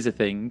think it is a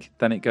thing,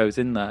 then it goes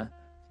in there.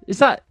 Does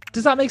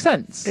that make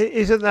sense?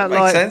 Isn't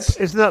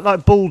that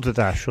like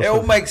balderdash? It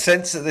all makes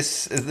sense at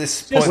this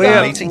point of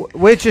the meeting.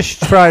 We're just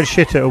throwing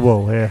shit at a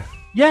wall here.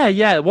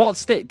 Yeah. What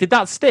stick? Did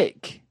that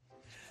stick?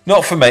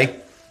 Not for me.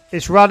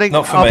 It's running.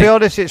 I'll be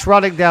honest. It's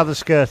running down the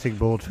skirting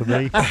board for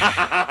me.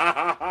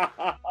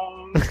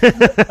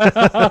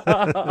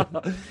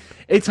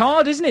 It's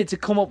hard, isn't it, to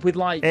come up with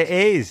It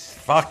is.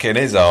 Fucking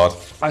is hard.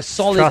 A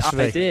solid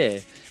idea.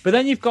 But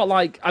then you've got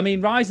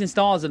Rising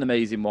Star's an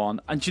amazing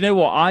one. And do you know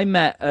what? I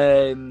met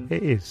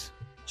it is.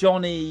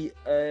 Johnny.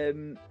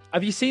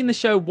 Have you seen the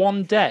show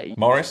One Day?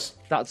 Morris?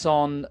 That's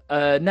on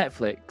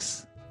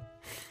Netflix.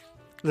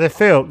 The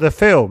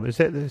film. Is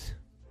it this?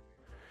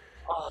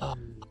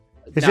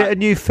 Is it a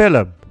new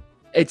film?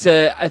 I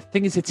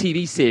think it's a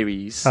TV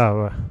series. Oh,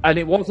 right. And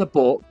it was a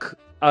book.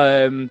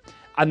 And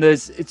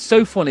it's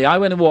so funny. I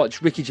went and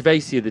watched Ricky Gervais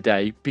the other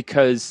day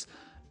because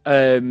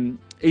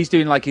he's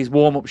doing his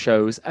warm-up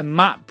shows. And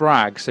Matt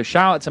Bragg, so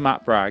shout out to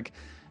Matt Bragg.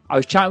 I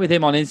was chatting with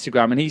him on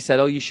Instagram and he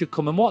said, you should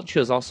come and watch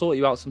us. I'll sort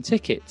you out some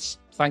tickets.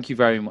 Thank you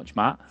very much,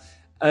 Matt.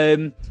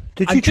 Did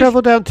you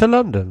travel down to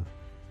London?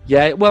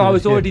 Yeah, well, I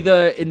was already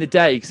there in the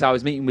day because I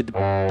was meeting with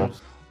the...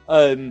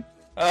 Did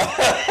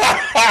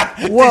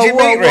you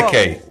meet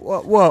Ricky?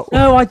 What?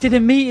 No, I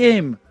didn't meet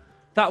him.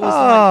 That was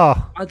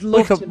I'd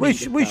love to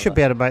meet we should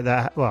be able to make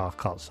that. Well,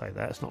 I can't say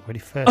that. It's not really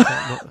fair.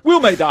 We'll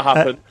make that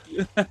happen.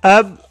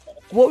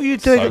 What were you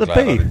doing at the glad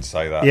I beef? didn't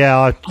say that. Yeah,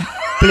 I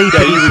bleep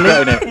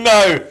it.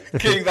 No,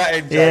 keep that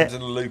in, James,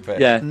 and loop it.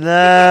 Yeah.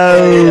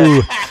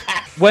 No.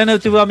 When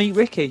do I meet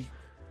Ricky?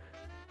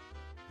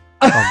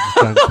 I'm just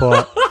going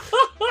quiet.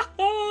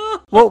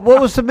 What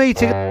was the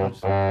meeting?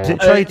 Is it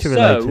traitor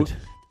related?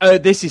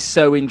 This is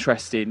so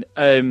interesting.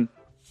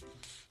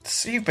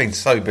 So you've been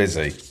so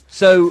busy.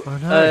 So I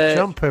know,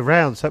 jump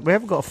around. So we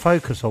haven't got to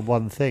focus on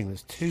one thing.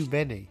 There's too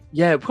many.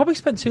 Yeah, probably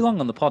spent too long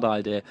on the pod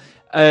idea.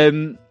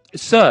 We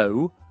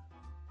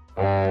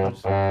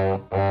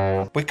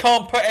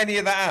can't put any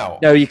of that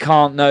out. No, you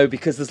can't. No,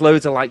 because there's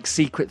loads of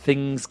secret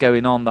things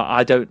going on that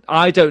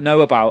I don't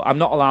know about. I'm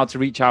not allowed to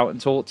reach out and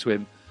talk to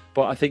him,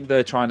 but I think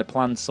they're trying to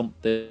plan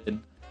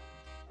something.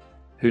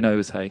 Who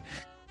knows? Hey.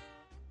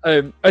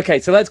 Okay,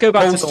 so let's go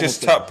back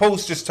to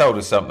Paul's just told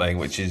us something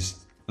which is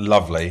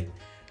lovely,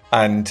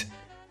 and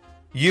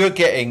you're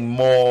getting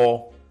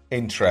more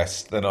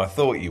interest than I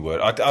thought you would.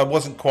 I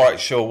wasn't quite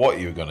sure what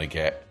you were going to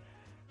get,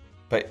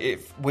 but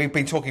we've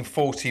been talking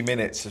 40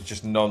 minutes of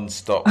just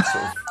non-stop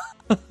sort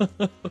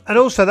of... And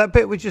also that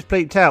bit we just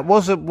bleeped out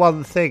wasn't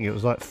one thing, it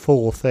was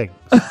 4 things.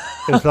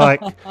 It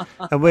was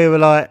and we were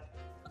like,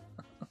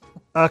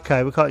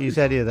 okay, we can't use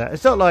any of that.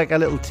 It's not like a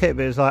little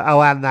tidbit, it's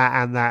and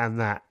that and that and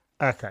that.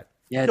 Okay.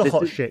 Yeah,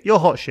 You're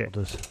hot shit.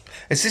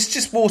 Is this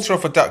just water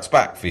off a duck's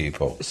back for you,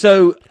 Paul?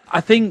 So I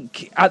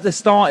think at the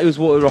start it was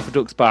water off a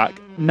duck's back.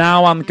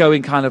 Now I'm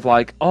going kind of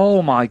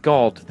oh my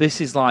God,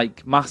 this is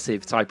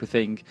massive type of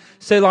thing.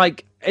 So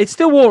it's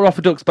still water off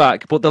a duck's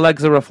back, but the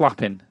legs are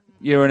flapping.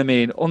 You know what I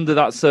mean? Under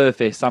that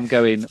surface, I'm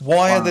going...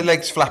 Why are the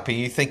legs flapping?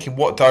 Are you thinking,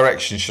 what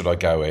direction should I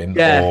go in?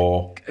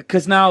 Yeah,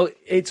 because now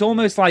it's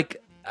almost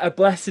like a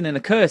blessing and a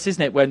curse,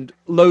 isn't it? When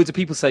loads of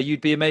people say you'd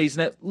be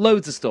amazing at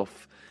loads of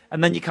stuff.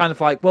 And then you're kind of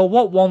well,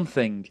 what one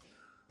thing?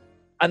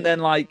 And then,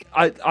 like,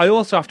 I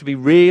also have to be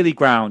really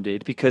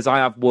grounded because I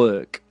have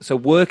work. So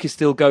work is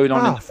still going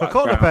on. I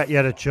forgot about you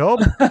had a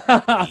job.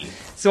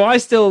 So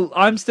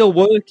I'm still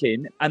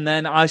working, and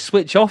then I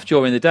switch off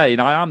during the day,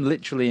 and I am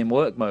literally in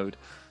work mode.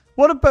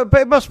 But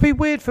it must be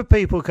weird for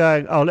people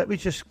going, oh, let me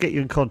just get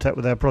you in contact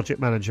with our project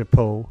manager,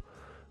 Paul.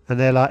 And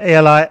they're like,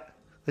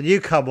 and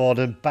you come on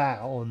and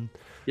bow. And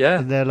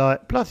they're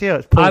like, bloody hell,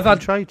 it's Paul from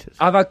Traitors.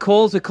 I've had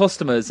calls with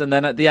customers, and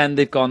then at the end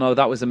they've gone, oh,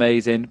 that was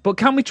amazing. But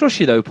can we trust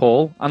you though,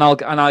 Paul? And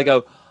I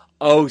go,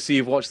 oh, so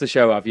you've watched the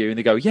show, have you? And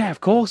they go, yeah,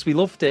 of course, we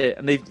loved it.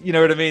 And they, you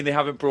know what I mean? They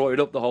haven't brought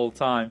it up the whole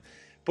time.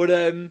 But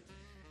I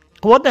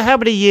wonder how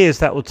many years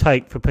that will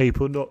take for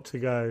people not to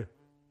go,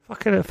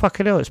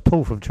 fucking hell, it's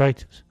Paul from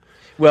Traitors.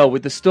 Well,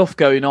 with the stuff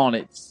going on,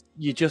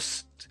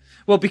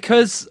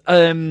 because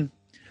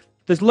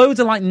there's loads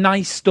of like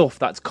nice stuff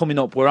that's coming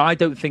up where I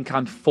don't think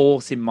I'm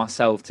forcing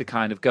myself to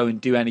kind of go and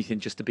do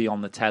anything just to be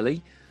on the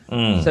telly.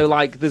 So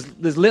like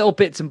there's little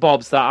bits and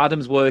bobs that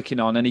Adam's working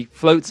on, and he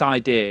floats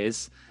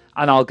ideas,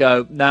 and I'll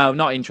go, no,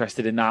 not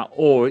interested in that,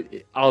 or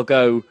I'll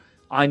go,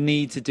 I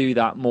need to do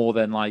that more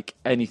than like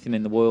anything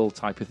in the world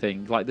type of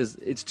thing. Like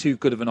it's too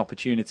good of an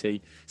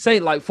opportunity.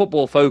 Say like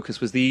Football Focus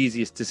was the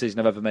easiest decision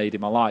I've ever made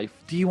in my life.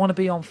 Do you want to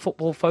be on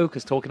Football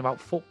Focus talking about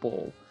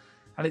football?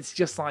 And it's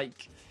just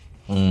like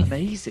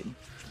amazing.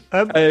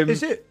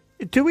 Is it?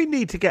 Do we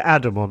need to get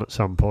Adam on at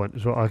some point?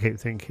 Is what I keep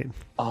thinking.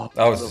 I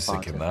was just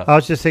thinking that. I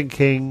was just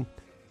thinking.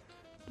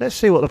 Let's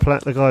see what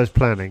the guy's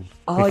planning.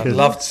 I'd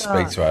love to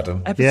speak to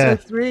Adam.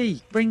 Episode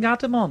 3, bring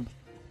Adam on.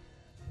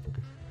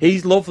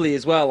 He's lovely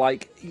as well.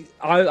 Like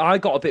I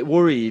got a bit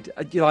worried.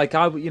 Like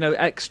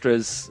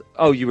extras.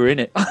 Oh, you were in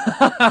it.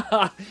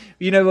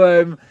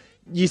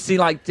 You see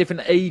like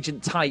different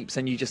agent types,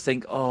 and you just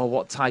think, oh,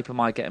 what type am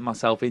I getting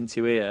myself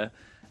into here?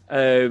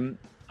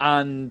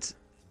 And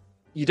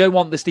you don't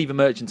want the Stephen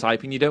Merchant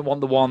type, and you don't want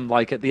the one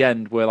like at the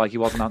end where like he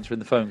wasn't answering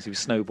the phone because he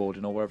was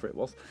snowboarding or wherever it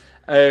was.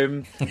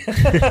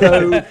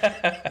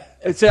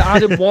 So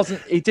Adam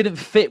he didn't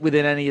fit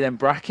within any of them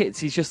brackets.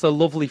 He's just a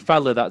lovely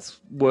fella that's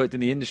worked in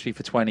the industry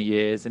for 20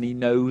 years and he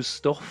knows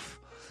stuff.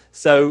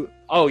 So,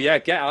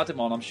 get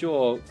Adam on, I'm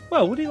sure.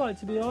 Well, would he like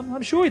to be on?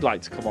 I'm sure he'd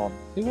like to come on.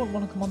 Who wouldn't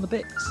want to come on the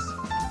Bix?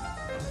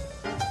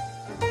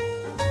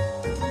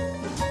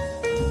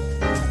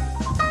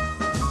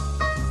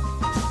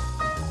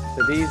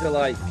 So these are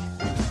like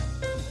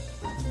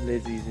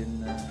Lizzie's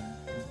in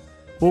there.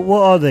 Well,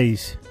 what are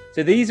these?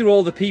 So these are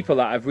all the people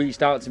that have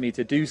reached out to me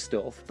to do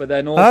stuff, but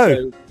then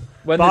also...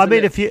 But I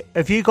mean, if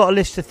you got a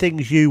list of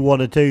things you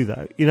want to do,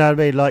 though, you know what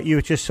I mean? Like, you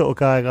were just sort of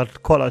going,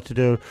 I'd quite like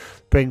to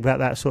bring back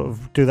that sort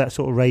of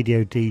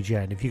radio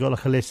DJ. And if you got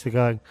like a list of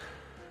going...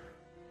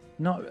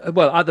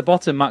 Well, at the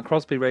bottom, Matt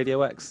Crosby,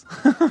 Radio X.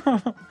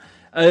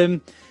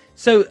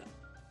 So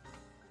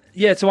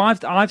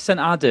I've sent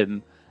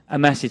Adam a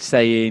message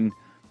saying,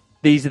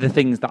 these are the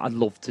things that I'd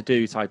love to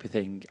do type of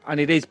thing.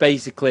 And it is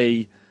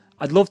basically...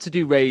 I'd love to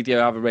do radio,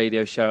 have a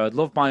radio show. I'd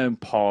love my own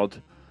pod,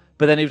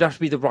 but then it would have to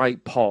be the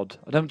right pod.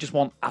 I don't just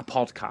want a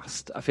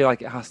podcast. I feel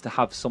like it has to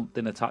have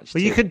something attached to it.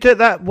 Well, you can do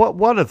that.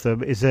 One of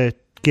them is a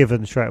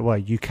given straight away.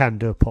 You can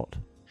do a pod.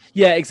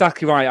 Yeah,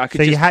 exactly right. I could.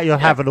 So you'll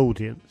have an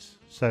audience.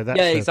 So that's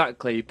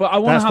exactly. But I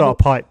want that's to have not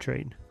a pipe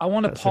dream. I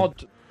want a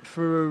pod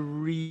for a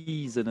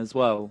reason as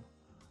well.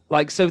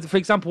 Like, so for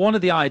example, one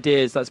of the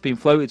ideas that's been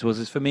floated to us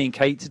is for me and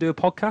Kate to do a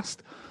podcast.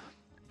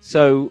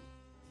 So.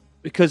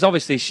 Because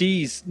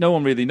obviously no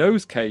one really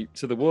knows Kate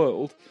to the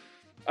world,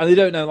 and they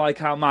don't know like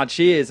how mad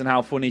she is and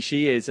how funny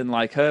she is, and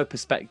like her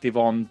perspective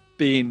on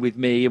being with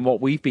me and what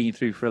we've been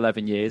through for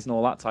 11 years and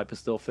all that type of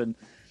stuff. And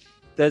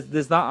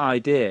there's that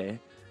idea,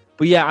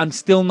 but yeah, I'm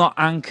still not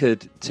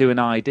anchored to an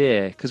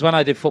idea. Because when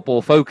I did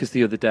Football Focus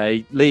the other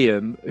day,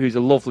 Liam, who's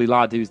a lovely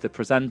lad, who's the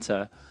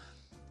presenter,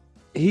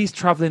 he's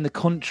traveling the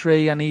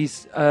country and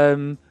he's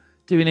doing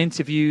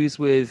interviews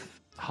with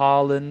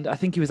Haaland. I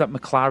think he was at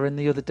McLaren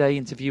the other day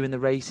interviewing the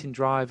racing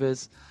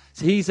drivers.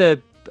 So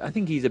I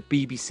think he's a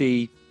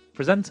BBC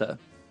presenter.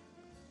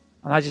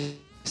 And I just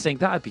think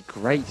that'd be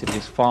great if he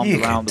just farmed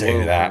around the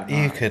world.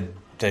 You could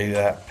do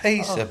that.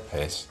 Piece of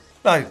piss.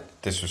 No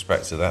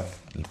disrespect to that,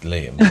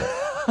 Liam.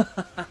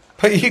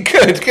 But you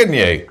could, couldn't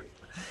you?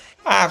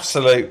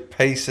 Absolute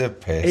piece of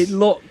piss. It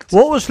looked...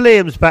 What was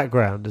Liam's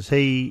background?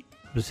 He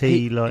was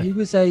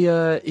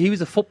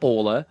a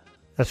footballer.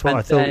 That's what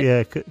I thought,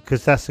 yeah,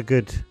 because that's a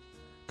good...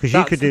 Because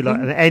you could do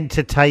like an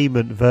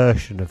entertainment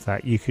version of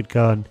that. You could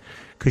go and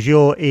because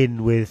you're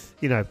in with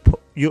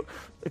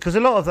because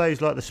a lot of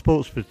those like the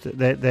sports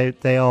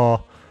they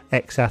are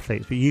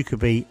ex-athletes, but you could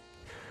be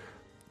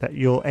that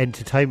your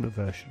entertainment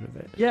version of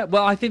it. Yeah,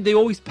 well, I think they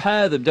always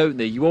pair them, don't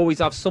they? You always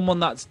have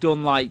someone that's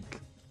done like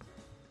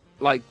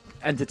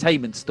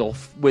entertainment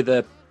stuff with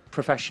a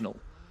professional,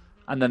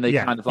 and then they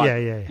kind of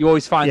like you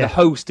always find the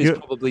host is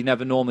probably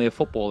never normally a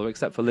footballer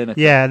except for Lineker.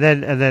 Yeah, and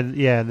then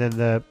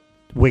the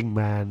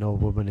wingman or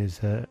woman is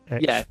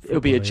it'll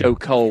be a Joe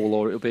Cole,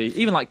 or it'll be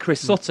even like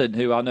Chris Sutton,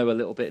 who I know a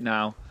little bit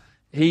now.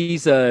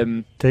 He's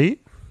do you?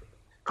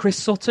 Chris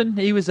Sutton.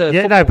 He was a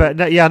I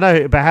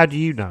know. But how do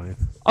you know him?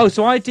 Oh,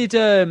 so I did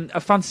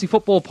a fantasy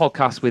football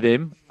podcast with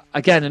him.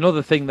 Again,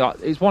 another thing that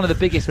is one of the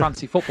biggest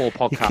fantasy football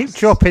podcasts. You keep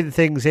dropping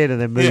things in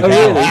and then moving. Oh,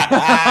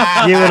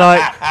 really? You were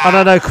like, I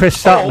don't know Chris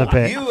Sutton a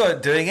bit. You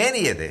weren't doing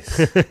any of this.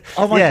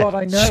 Oh my God,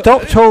 I know.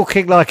 Stop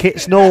talking like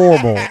it's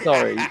normal.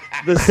 Sorry,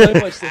 there's so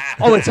much.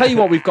 I'll tell you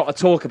what we've got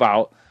to talk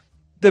about.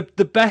 The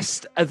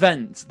best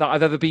event that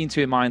I've ever been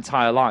to in my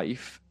entire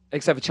life,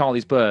 except for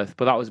Charlie's birth,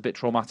 but that was a bit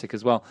traumatic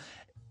as well.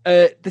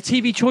 The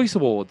TV Choice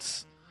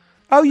Awards.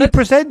 Oh, you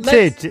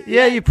presented.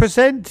 You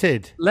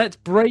presented. Let's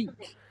break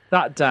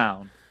that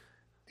down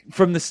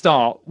from the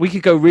start. We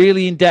could go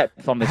really in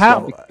depth on this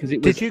one because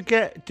it was.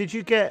 Did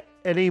you get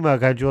an email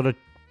going? Do you want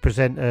to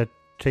present a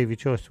TV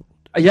Choice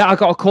Award? Yeah, I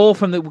got a call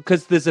from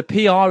because there's a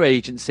PR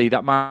agency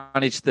that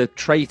managed the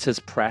Traitors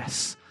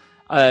Press,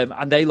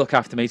 and they look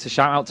after me. So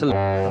shout out to.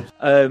 God,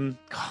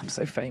 I'm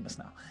so famous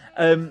now.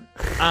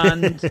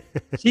 And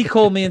she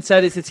called me and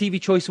said it's the TV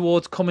Choice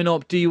Awards coming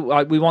up. We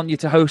want you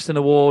to host an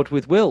award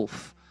with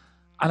Wilf.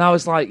 And I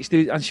was like,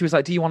 and she was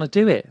like, do you want to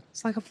do it?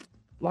 It's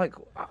like,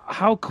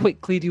 how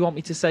quickly do you want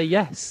me to say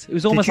yes? It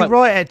was almost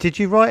Did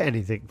you write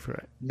anything for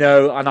it?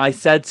 No, and I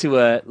said to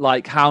her,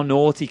 like, how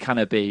naughty can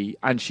I be?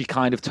 And she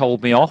kind of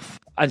told me off.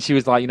 And she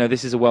was like,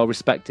 this is a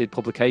well-respected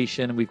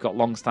publication, and we've got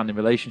long-standing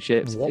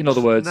relationships. What? In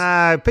other words,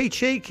 no, be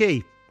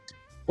cheeky.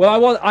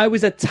 Well, I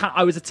was a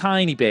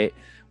tiny bit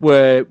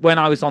where when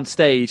I was on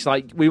stage,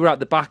 like we were at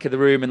the back of the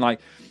room, and like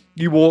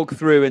you walk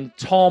through, and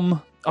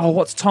Tom. Oh,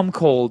 what's Tom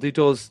called? Did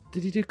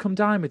he do Come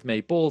Dine With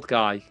Me? Bald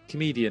guy,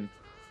 comedian.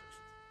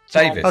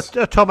 Davis.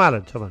 Tom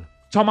Allen.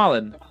 Tom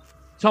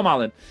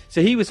Allen.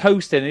 So he was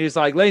hosting, and he was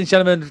like, ladies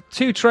and gentlemen,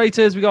 2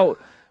 traitors. We got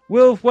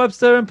Wilf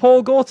Webster and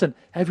Paul Gorton.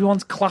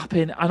 Everyone's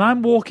clapping, and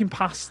I'm walking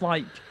past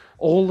like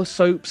all the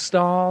soap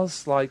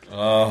stars, like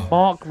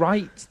Mark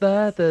Wright's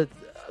there, the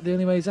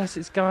only way is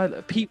Essex guy.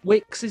 Pete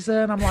Wicks is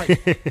there, and I'm like,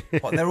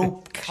 what? They're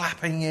all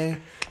clapping you.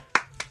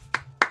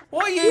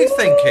 What are you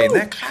thinking?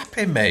 They're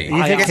clapping me.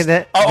 Are you thinking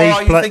that?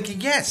 Are you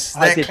thinking yes?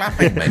 They're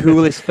clapping me.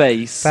 Coolest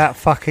face. About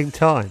fucking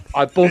time.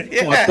 I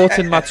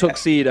buttoned my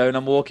tuxedo and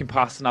I'm walking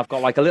past and I've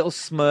got like a little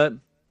smirk.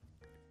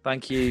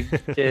 Thank you.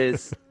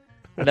 Cheers.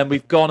 And then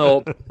we've gone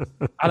up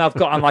and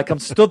I'm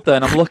stood there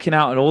and I'm looking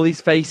out and all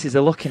these faces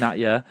are looking at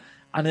you.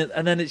 And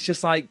then it's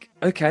just like,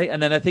 okay.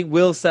 And then I think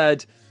Will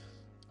said,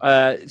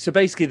 so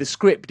basically the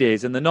script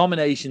is, and the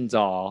nominations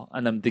are,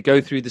 and then they go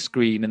through the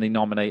screen and they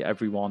nominate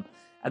everyone.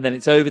 And then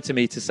it's over to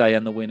me to say,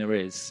 and the winner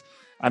is.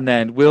 And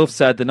then Will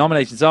said, the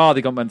nominations are,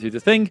 they went through the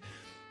thing.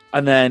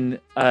 And then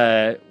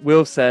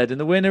Will said, and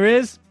the winner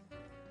is.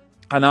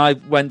 And I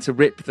went to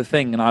rip the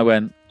thing, and I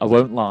went, I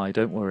won't lie,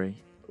 don't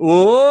worry.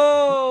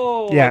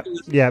 Whoa! Yeah.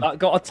 That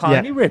got a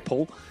tiny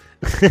ripple.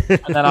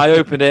 And then I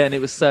opened it, and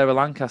it was Sarah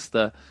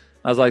Lancaster.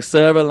 I was like,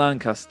 Sarah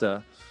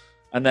Lancaster.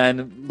 And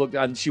then look,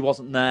 and she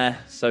wasn't there,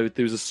 so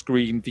there was a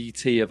screen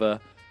VT of her.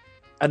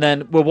 And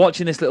then we're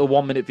watching this little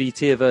 1-minute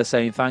VT of her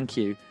saying thank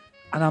you.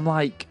 And I'm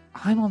like,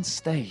 I'm on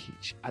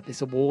stage at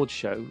this award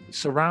show,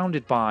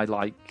 surrounded by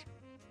like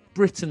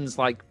Britain's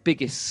like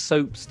biggest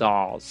soap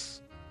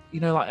stars,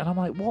 and I'm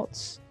like,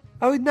 what's?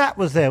 Oh, Nat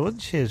was there,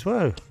 wasn't she as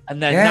well?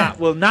 And then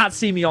Nat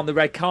seen me on the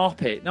red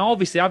carpet. Now,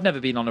 obviously, I've never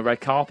been on a red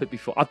carpet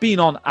before. I've been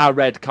on a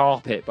red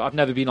carpet, but I've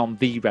never been on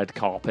the red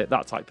carpet,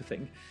 that type of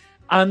thing.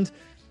 And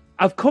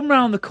I've come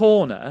round the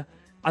corner,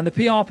 and the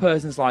PR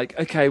person's like,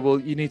 okay, well,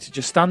 you need to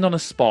just stand on a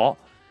spot.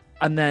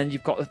 And then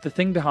you've got the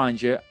thing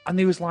behind you. And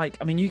there was like,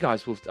 I mean, you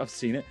guys will have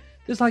seen it.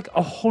 There's like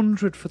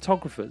 100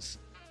 photographers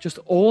just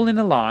all in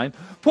a line.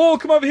 Paul,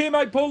 come over here,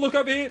 mate. Paul, look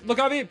over here. Look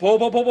over here.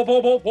 Paul.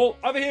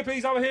 Over here,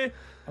 please, over here.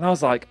 And I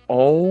was like,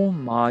 oh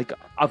my God.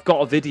 I've got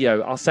a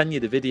video. I'll send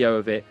you the video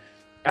of it.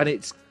 And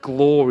it's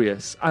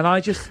glorious. And I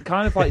just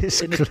kind of like,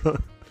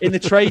 in the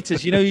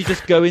Traitors, you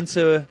just go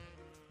into...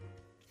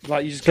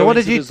 Like you just so go what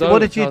into did you the zone. what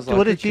did you Like,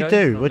 what did you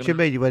okay, do? What do you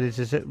mean you went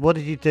into? What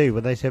did you do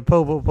when they said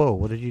Paul?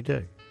 What did you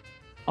do?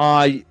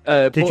 Did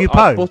you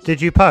pose? Did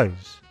you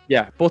pose?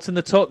 Yeah, button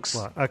the tux.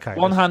 Right, okay.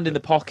 One hand in the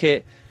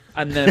pocket,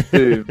 and then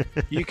boom.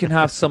 You can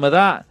have some of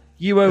that.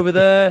 You over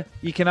there,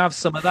 you can have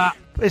some of that.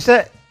 Is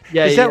that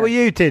what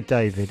you did,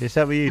 David? Is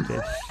that what you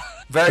did?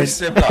 Very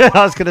similar.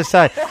 I was going to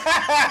say.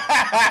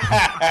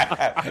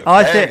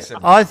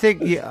 I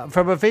think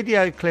from a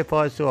video clip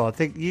I saw, I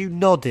think you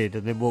nodded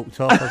and then walked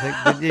off. I think,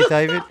 didn't you,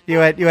 David? You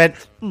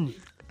went, and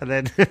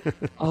then.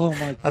 Oh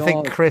my God! I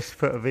think Chris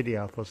put a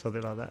video up or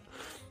something like that.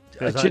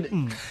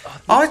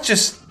 I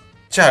just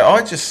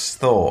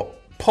thought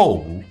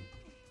Paul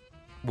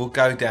will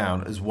go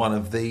down as one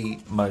of the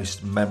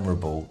most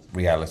memorable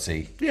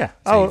reality TV.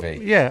 Oh,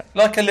 yeah.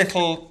 Like a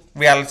little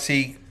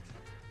reality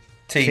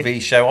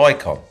TV show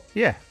icon.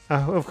 Yeah,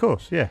 of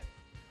course, yeah.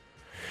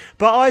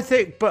 But I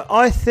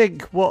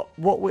think what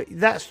we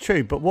that's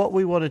true. But what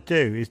we want to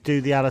do is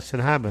do the Alison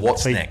Hammond.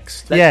 What's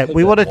next? Yeah,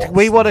 we want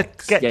to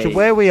get to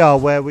where we are,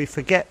 where we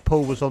forget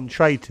Paul was on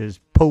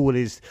Traitors. Paul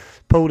is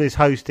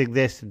hosting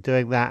this and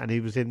doing that, and he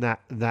was in that,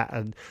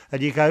 and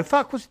you go,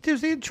 fuck, was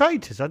he in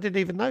Traitors? I didn't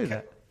even know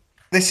that.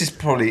 This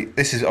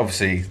is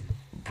obviously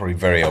probably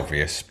very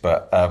obvious,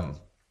 but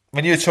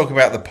when you were talking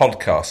about the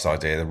podcast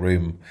idea, the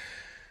room,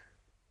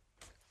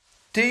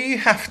 do you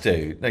have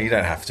to? No, you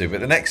don't have to.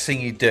 But the next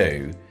thing you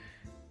do,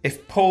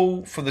 if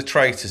Paul from the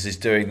Traitors is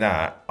doing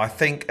that, I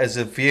think as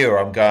a viewer,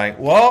 I'm going,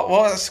 what?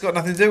 That's got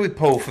nothing to do with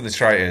Paul from the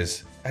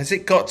Traitors. Has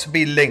it got to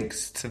be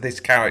linked to this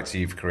character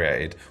you've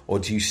created, or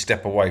do you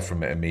step away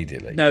from it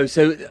immediately? No,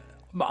 so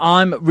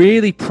I'm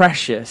really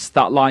precious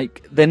that,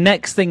 like, the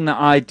next thing that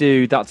I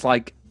do that's,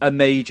 like, a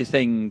major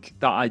thing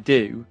that I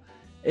do,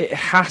 it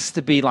has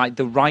to be, like,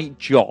 the right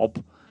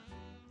job.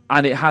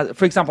 And it has,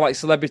 for example, like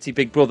Celebrity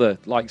Big Brother,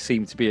 like,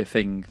 seemed to be a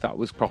thing that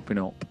was cropping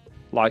up.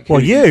 Like,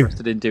 who's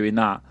interested in doing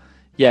that?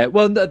 Yeah,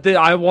 well,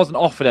 I wasn't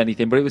offered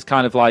anything, but it was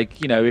kind of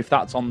like, you know, if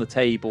that's on the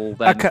table,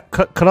 then...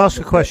 Can I ask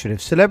a question?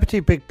 If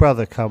Celebrity Big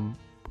Brother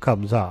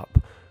comes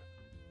up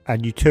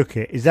and you took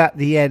it, is that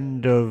the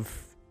end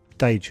of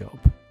day job,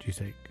 do you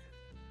think?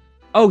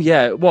 Oh,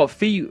 yeah. What,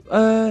 fee...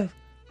 I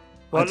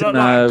don't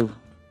know.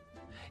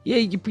 Yeah,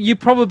 you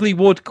probably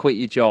would quit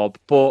your job,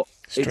 but...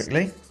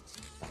 Strictly?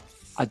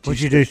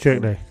 Would you do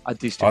Strictly? I'd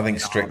do Strictly. I think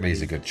Strictly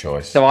is a good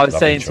choice. So I was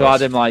saying to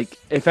Adam, like,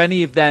 if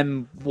any of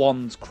them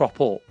ones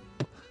crop up,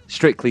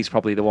 Strictly's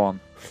probably the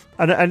one.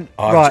 And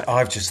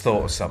I've just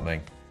thought of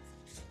something.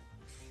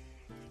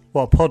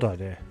 What, a pod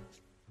idea?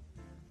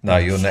 No,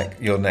 you're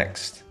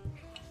next.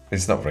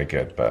 It's not very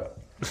good, but...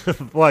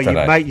 Well,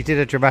 you did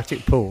a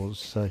dramatic pause,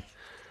 so...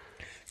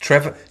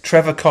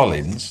 Trevor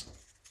Collins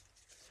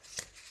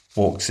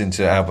walks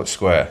into Albert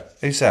Square.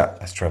 Who's that?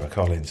 That's Trevor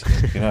Collins.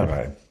 You know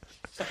about him.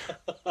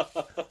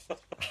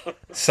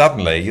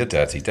 Suddenly, you're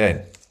Dirty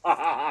Den.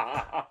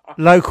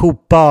 Local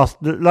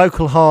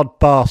hard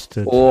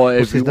bastard. Or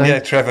What's his name? Yeah,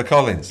 Trevor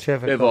Collins.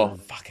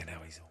 Collins. Fucking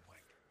hell, he's all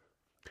weak.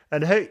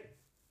 And who?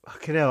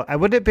 Fucking hell. And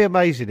wouldn't it be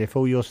amazing if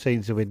all your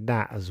scenes are with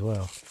Nat as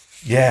well?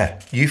 Yeah,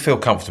 you feel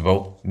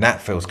comfortable. Nat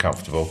feels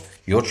comfortable.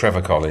 You're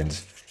Trevor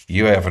Collins.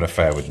 You have an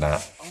affair with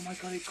Nat. Oh my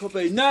god, it could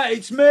be. Nat,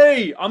 it's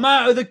me. I'm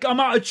out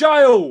of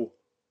jail.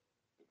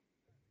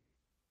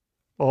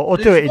 Or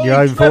do it in your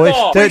own voice.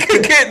 We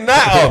could get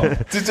Nat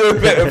on to do a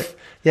bit of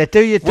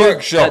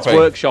workshop. Let's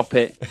workshop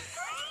it.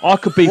 I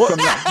could be from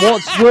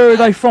that. Where are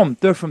they from?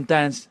 They're from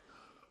dance.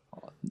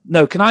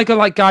 No, can I go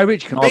like Guy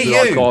Ritchie? Can I be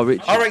like Guy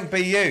Ritchie? I think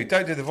be you.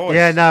 Don't do the voice.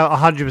 Yeah, no,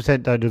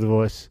 100% don't do the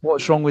voice.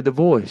 What's wrong with the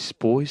voice,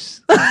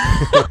 boys?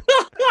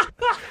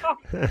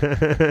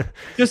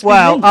 Just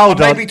hold on.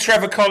 Maybe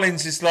Trevor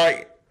Collins is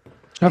like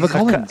Trevor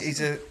Collins.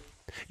 He's a.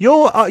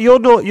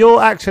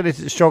 Your accent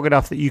isn't strong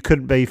enough that you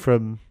couldn't be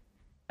from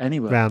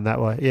anywhere round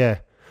that way. Yeah,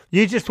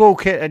 you just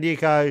walk in and you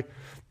go.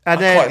 And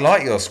I quite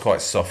like yours,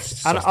 quite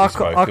soft. And I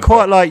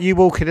quite like you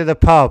walking in the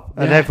pub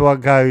and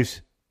everyone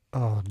goes,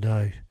 "Oh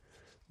no,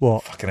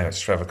 what?" Fucking hell, it's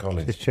Trevor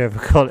Collins. It's Trevor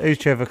Collins. Who's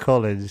Trevor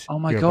Collins? Oh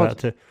my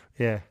god!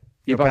 You're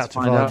about to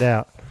find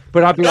out.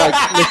 But I'd be like,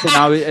 listen,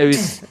 it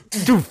was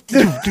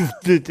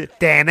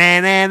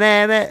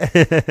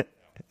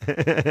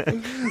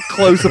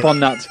close up on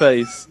Nat's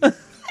face.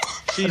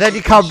 And then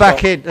you come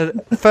back in.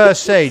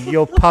 First scene,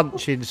 you're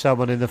punching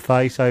someone in the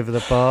face over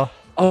the bar.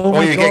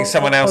 Or you're getting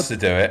someone else to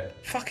do it.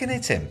 Fucking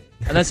hit him.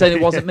 And then saying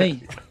it wasn't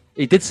me.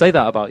 He did say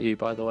that about you,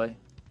 by the way.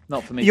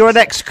 Not for me. You're an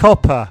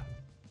ex-copper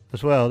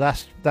as well.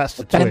 That's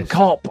the Ben twist.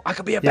 Cop. I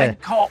could be a Ben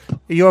Cop.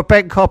 You're a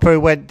Ben Copper who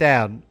went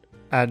down,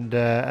 and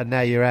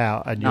now you're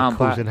out, and you're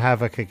causing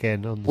havoc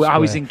again on the square. I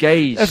was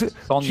engaged.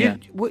 Sonia.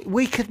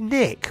 We could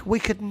nick.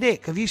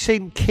 Have you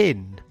seen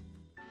Kin?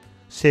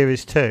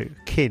 Series 2.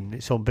 Kin.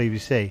 It's on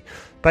BBC.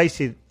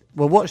 Basically,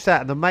 we'll watch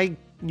that, and the main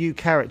new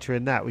character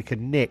in that we could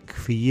nick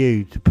for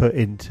you to put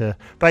into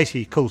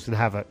basically causing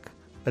havoc,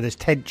 and there's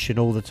tension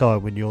all the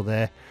time when you're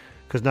there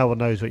because no one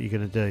knows what you're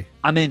going to do.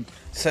 I'm in.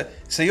 So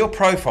your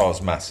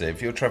profile's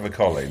massive. You're Trevor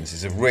Collins.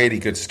 It's a really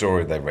good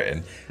story they've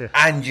written,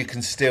 and you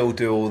can still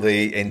do all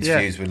the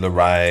interviews with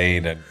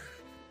Lorraine and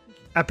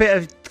a bit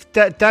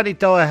of Danny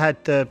Dyer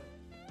had the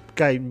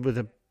game with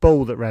a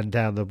ball that ran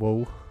down the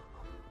wall.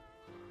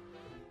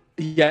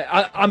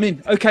 Yeah, I'm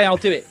in. Okay, I'll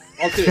do it.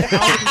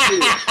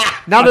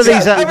 None of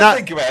these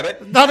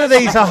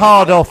are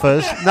hard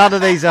offers. None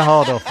of these are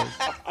hard offers.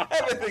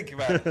 Have a think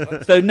about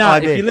it. So now,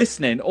 if you're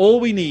listening, all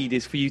we need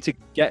is for you to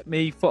get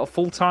me for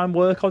full-time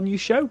work on your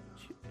show.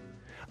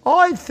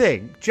 I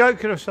think,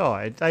 joking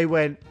aside, they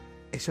went,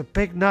 it's a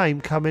big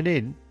name coming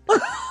in.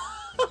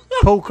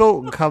 Paul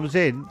Gorton comes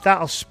in,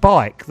 that'll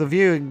spike. The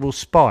viewing will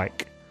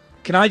spike.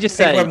 Can I just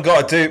say... People haven't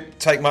got to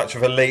take much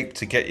of a leap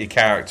to get your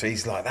character.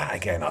 He's like that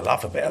again. I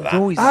love a bit of that.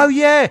 Oh,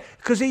 yeah,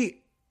 because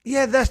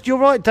you're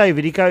right,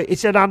 David. You go,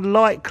 it's an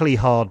unlikely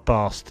hard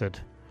bastard.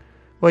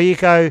 Where you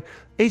go,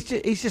 he's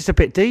just a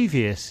bit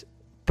devious,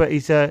 but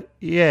he's but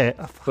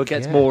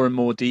gets more and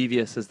more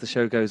devious as the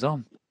show goes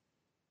on.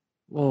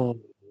 Oh.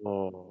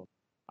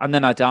 And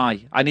then I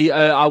die.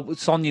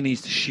 Sonia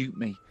needs to shoot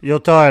me. You'll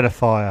die in a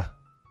fire.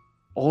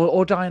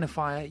 Or die in a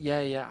fire.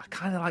 Yeah. I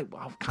kind of like.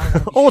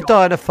 Or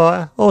die in a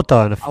fire. I want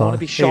to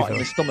be shot in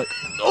the stomach.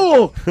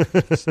 Oh,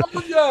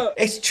 Sonia!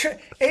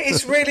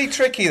 It's really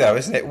tricky though,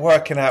 isn't it?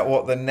 Working out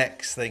what the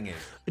next thing is.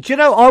 Do you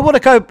know? I want to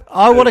go back.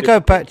 I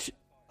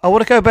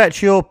want to go back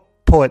to your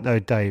point, though,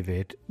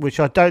 David, which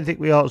I don't think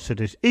we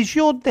answered, is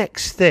your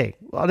next thing,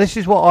 this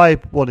is what I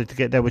wanted to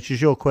get there, which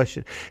is your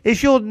question,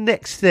 is your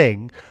next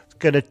thing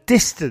going to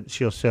distance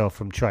yourself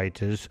from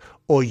traitors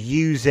or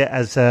use it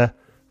as a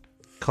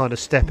kind of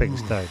stepping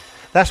stone?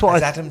 That's what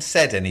Has Adam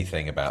said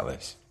anything about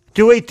this?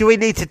 Do we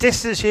need to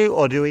distance you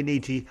or do we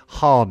need to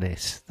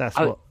harness? That's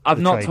what I've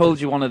not told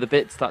you one of the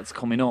bits that's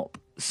coming up.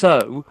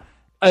 So,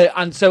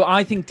 so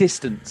I think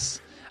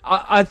distance.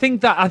 I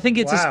think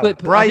it's a split.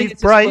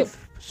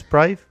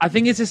 Brave. I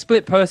think it's a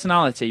split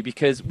personality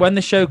because when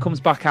the show comes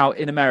back out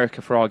in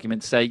America, for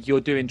argument's sake,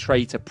 you're doing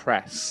traitor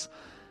press,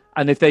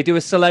 and if they do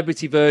a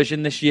celebrity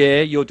version this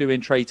year, you're doing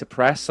traitor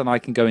press, and I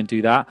can go and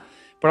do that.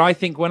 But I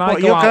think when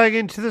you're going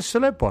into the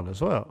celeb one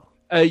as well.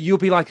 You'll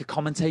be like a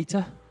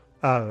commentator.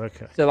 Oh,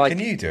 okay. So like, can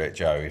you do it,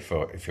 Joe? If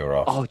you're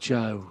off? Oh,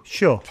 Joe.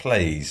 Sure.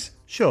 Please.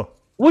 Sure.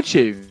 Would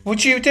you?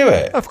 Would you do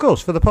it? Of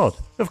course, for the pod.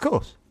 Of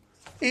course.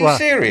 Are you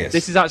serious?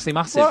 This is actually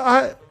massive.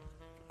 Are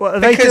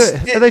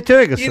they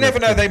doing a You never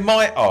know. They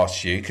might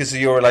ask you because of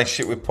your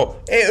relationship with Paul.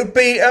 It would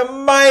be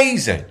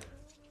amazing.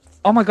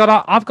 Oh my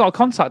God, I've got a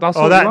contact.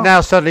 That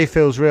now suddenly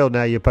feels real.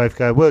 Now you're both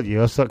going, will you?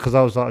 Because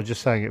I was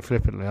just saying it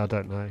flippantly. I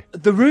don't know.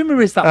 The rumour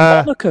is that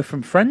Monica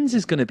from Friends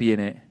is going to be in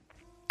it.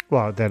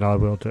 Well, then I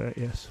will do it.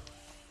 Yes.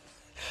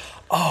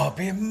 Oh, it'd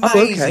be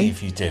amazing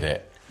if you did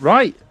it.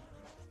 Right.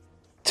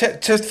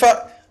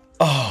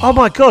 Oh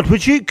my God!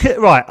 Would you?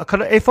 Right.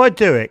 If I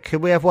do it,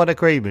 can we have one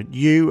agreement?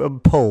 You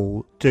and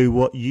Paul do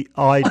what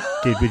I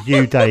did with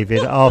you,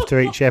 David, after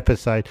each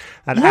episode,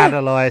 and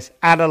analyse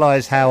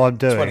how I'm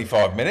doing.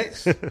 25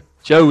 minutes.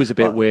 Joe was a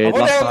bit weird. I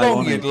wonder how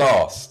long you'd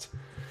last.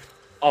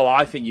 Oh,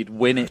 I think you'd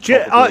win it. Do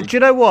you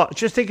know what?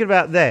 Just thinking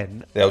about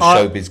then, the old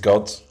showbiz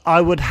gods.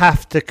 I would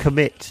have to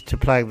commit to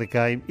playing the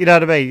game. You know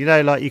what I mean? You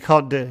know, like you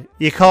can't do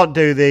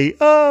the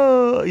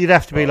You'd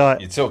have to be like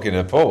you're talking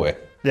to Paul here.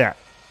 Yeah.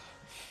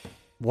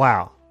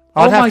 Wow.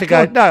 I'd have to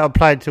go. No, I'm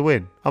playing to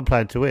win.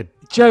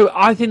 Joe,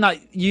 I think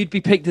that you'd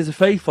be picked as a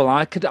faithful.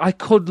 I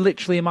could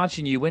literally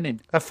imagine you winning.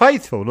 A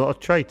faithful, not a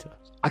traitor.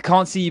 I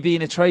can't see you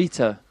being a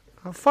traitor.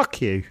 Oh,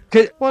 fuck you.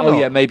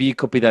 Yeah, maybe you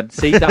could be then.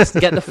 See, that's to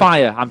get the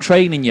fire. I'm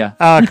training you.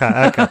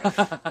 Okay.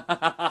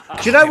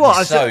 Do you know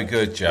what? So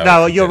good, Joe.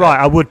 No, you're right.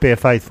 I would be a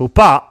faithful.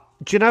 But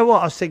do you know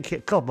what? I was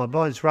thinking, God, my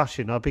mind's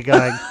rushing. I'd be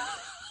going,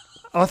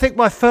 I think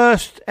my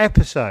first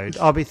episode,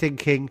 I'll be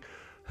thinking,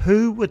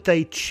 who would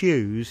they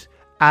choose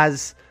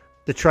as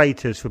the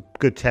traitors for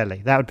good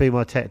telly? That would be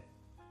my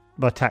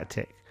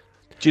tactic.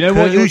 Do you know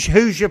what?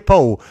 Who's your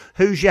Paul?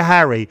 Who's your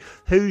Harry?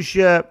 Who's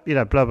your,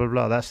 blah, blah,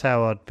 blah. That's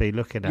how I'd be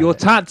looking at it. Your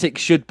tactic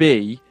should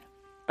be,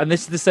 and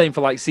this is the same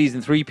for like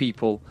season 3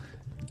 people,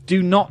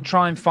 do not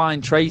try and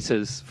find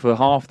traitors for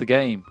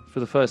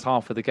the first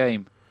half of the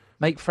game.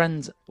 Make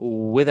friends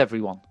with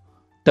everyone.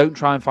 Don't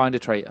try and find a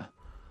traitor.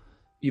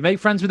 You make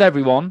friends with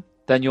everyone,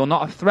 then you're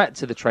not a threat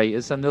to the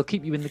traitors and they'll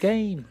keep you in the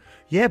game.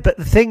 Yeah, but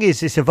the thing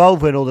is, it's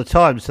evolving all the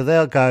time, so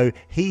they'll go,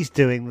 he's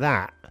doing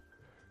that.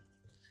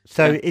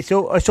 So it's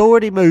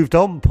already moved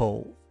on,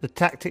 Paul. The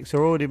tactics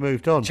are already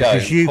moved on. Joe,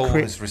 Paul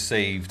has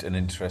received an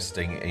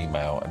interesting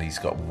email, and he's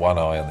got one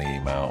eye on the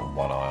email and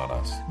one eye on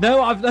us.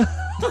 No, I've...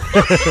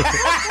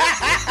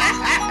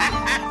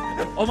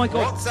 Oh, my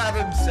God. What's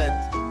Adam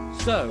said?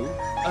 So,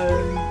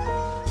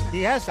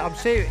 He has. I'm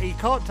serious. He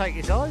can't take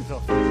his eyes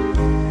off it.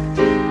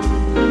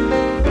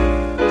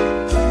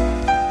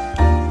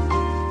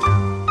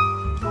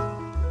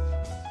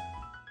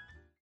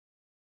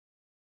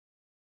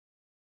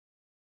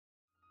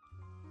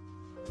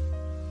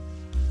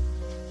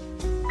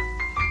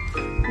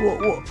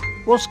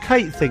 What's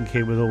Kate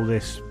thinking with all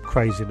this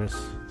craziness?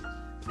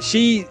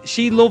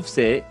 She loves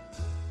it,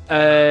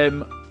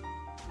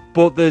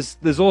 but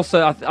there's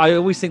also I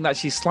always think that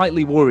she's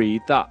slightly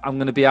worried that I'm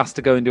going to be asked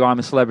to go and do I'm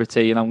a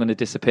Celebrity and I'm going to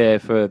disappear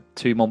for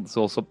 2 months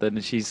or something,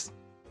 and she's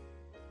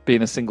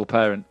being a single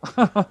parent.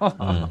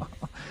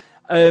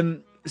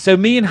 So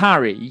me and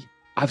Harry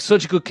have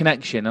such a good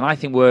connection, and I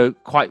think we're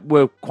quite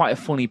a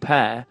funny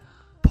pair.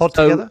 Pod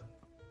together.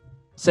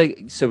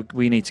 So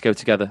we need to go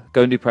together.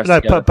 Go and do press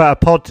together. No, but a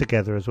pod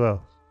together as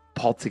well.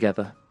 Pod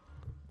together.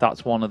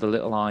 That's one of the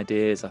little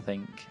ideas, I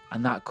think.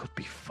 And that could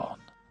be fun.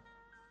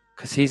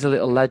 Because he's a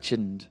little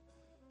legend.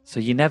 So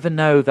you never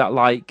know that,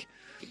 like...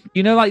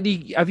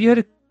 have you heard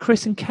of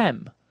Chris and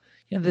Kem?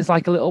 There's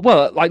like a little...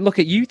 Well, like, look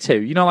at you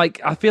two.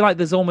 I feel like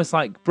there's almost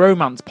like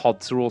bromance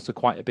pods are also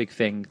quite a big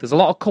thing. There's a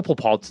lot of couple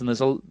pods, and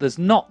there's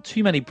not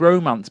too many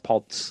bromance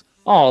pods.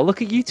 Oh,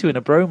 look at you two in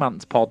a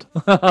bromance pod.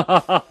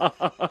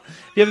 Have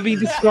you ever been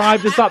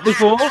described as that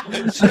before?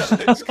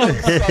 It's gone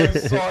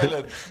so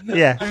silent.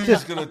 Yeah.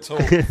 Who's going to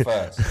talk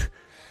first?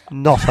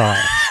 Not I.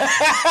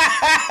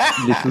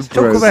 Let's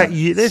talk about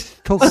you. Let's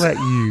talk about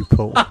you,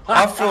 Paul.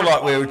 I feel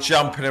like we were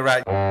jumping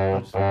around.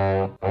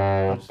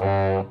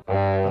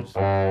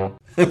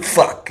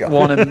 Fuck.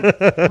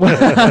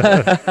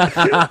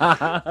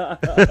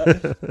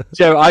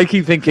 Joe, I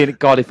keep thinking,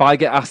 God, if I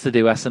get asked to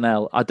do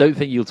SNL, I don't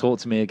think you'll talk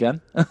to me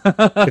again.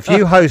 If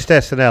you host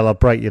SNL, I'll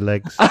break your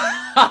legs.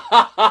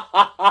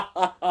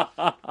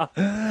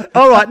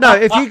 All right, no,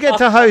 if you get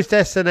to host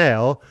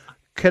SNL,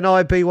 can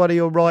I be one of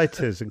your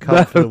writers and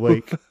come for the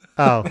week?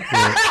 Oh,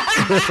 yeah.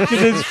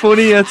 Because it's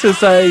funnier to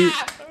say,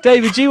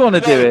 David, do you want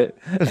to do it?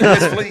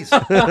 Yes, please.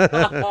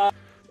 The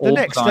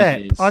next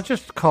step. I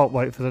just can't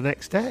wait for the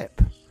next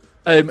step.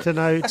 To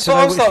know. That's what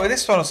I was like with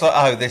this one. I was like,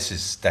 oh, this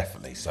is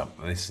definitely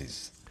something.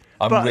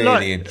 I'm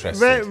really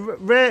interested.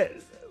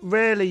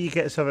 Rarely you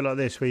get something like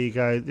this where you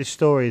go, this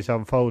story is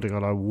unfolding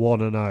and I want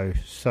to know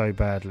so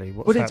badly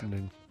what's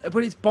happening.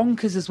 But it's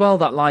bonkers as well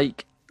that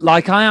like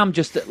I am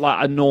just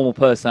like a normal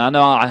person. I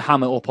know I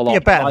ham it up a lot.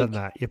 You're better than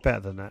that. You're better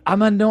than that.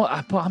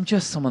 But I'm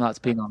just someone that's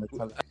been on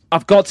the.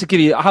 I've got to give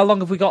you. How long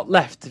have we got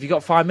left? Have you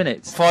got 5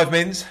 minutes? 5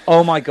 minutes.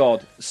 Oh my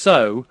god!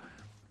 So,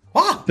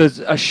 what? There's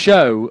a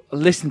show.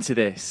 Listen to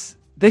this.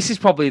 This is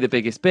probably the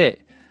biggest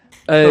bit.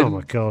 Oh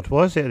my god!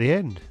 Why is it at the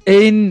end?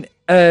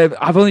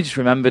 I've only just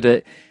remembered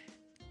it.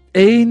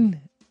 The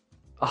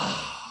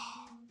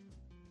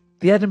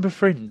Edinburgh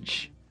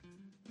Fringe.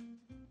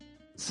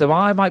 So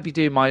I might be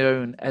doing my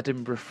own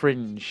Edinburgh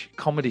Fringe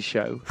comedy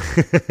show.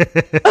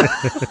 Good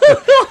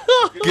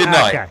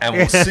night, and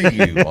we'll see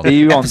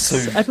you on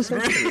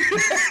episode 2.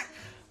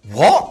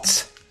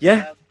 What?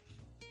 Yeah.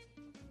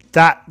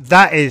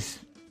 That is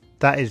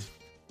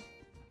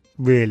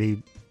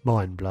really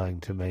mind blowing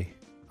to me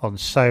on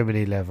so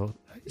many levels.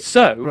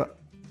 So.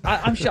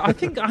 I'm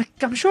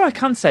sure I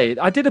can say it.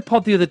 I did a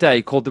pod the other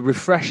day called the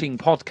Refreshing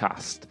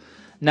Podcast.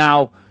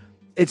 Now,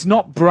 it's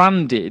not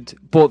branded,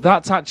 but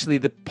that's actually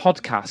the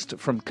podcast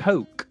from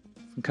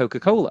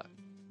Coca-Cola.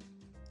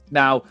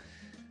 Now,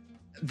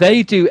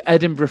 they do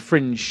Edinburgh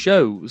Fringe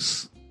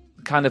shows,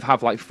 kind of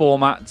have like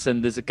formats,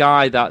 and there's a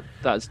guy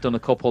that's done a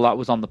couple that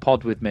was on the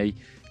pod with me,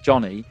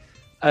 Johnny,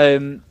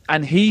 and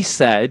he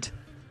said,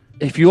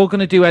 if you're going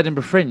to do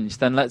Edinburgh Fringe,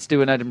 then let's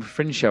do an Edinburgh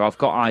Fringe show. I've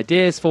got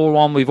ideas for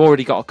one. We've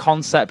already got a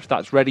concept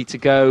that's ready to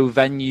go,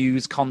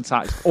 venues,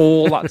 contacts,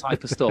 all that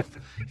type of stuff.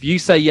 If you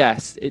say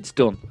yes, it's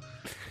done.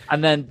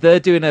 And then they're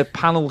doing a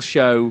panel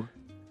show.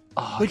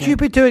 Would you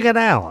be doing an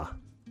hour?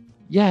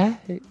 Yeah.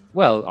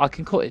 Well, I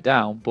can cut it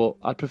down, but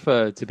I'd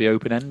prefer it to be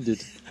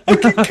open-ended. I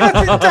can cut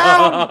it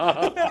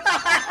down!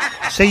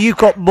 So you've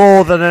got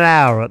more than an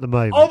hour at the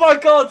moment. Oh my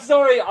God,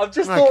 sorry. I've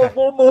just thought of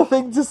one more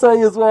thing to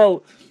say as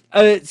well.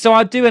 So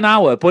I'd do an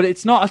hour, but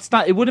it's not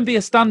it wouldn't be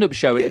a stand-up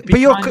show. It'd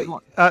be okay,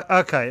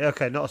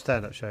 not a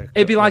stand-up show.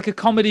 It'd be like a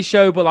comedy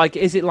show, but like,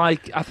 is it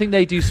like? I think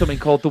they do something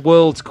called the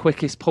world's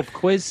quickest pub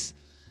quiz.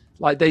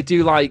 Like they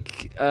do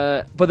like,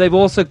 but they've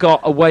also got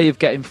a way of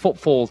getting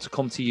footfall to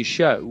come to your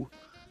show.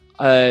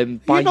 You're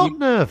not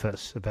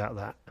nervous about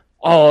that?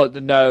 Oh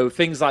no,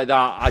 things like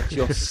that. I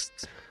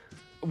just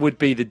would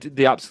be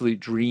the absolute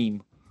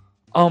dream.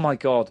 Oh my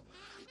God.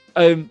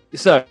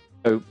 So.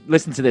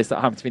 Listen to this that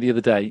happened to me the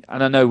other day,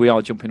 and I know we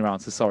are jumping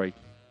around, so sorry.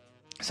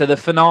 So the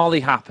finale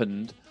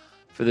happened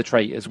for the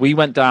Traitors. We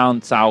went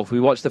down south, we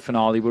watched the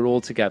finale, we're all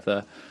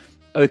together.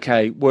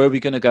 Okay, where are we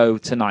going to go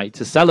tonight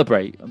to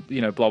celebrate?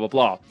 Blah, blah,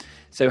 blah.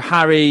 So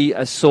Harry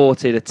has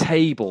sorted a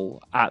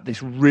table at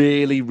this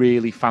really,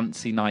 really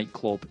fancy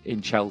nightclub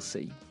in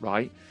Chelsea,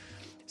 right?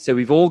 So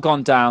we've all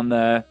gone down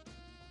there.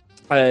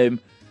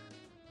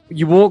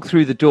 You walk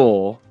through the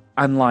door,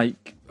 and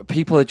like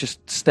people are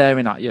just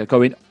staring at you,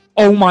 going,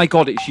 oh my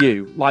God, it's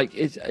you! Like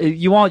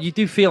you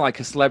do feel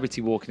like a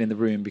celebrity walking in the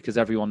room because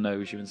everyone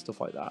knows you and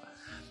stuff like that.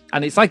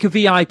 And it's like a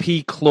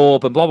VIP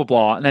club and blah blah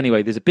blah. And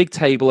anyway, there's a big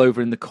table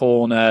over in the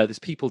corner. There's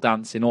people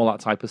dancing, all that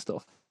type of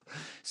stuff.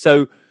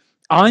 So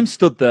I'm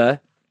stood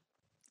there.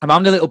 I'm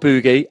having a little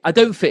boogie. I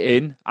don't fit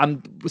in.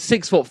 I'm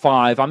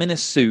 6'5". I'm in a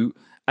suit,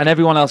 and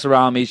everyone else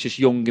around me is just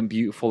young and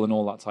beautiful and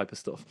all that type of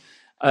stuff.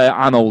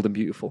 I'm old and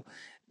beautiful.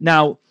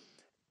 Now,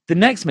 the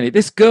next minute,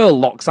 this girl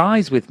locks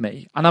eyes with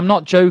me, and I'm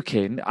not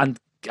joking. And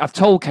I've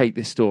told Kate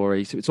this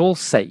story, so it's all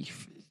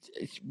safe.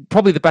 It's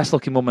probably the best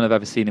looking woman I've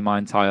ever seen in my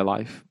entire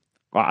life.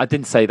 Well, I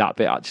didn't say that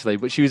bit actually,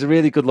 but she was a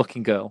really good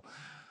looking girl.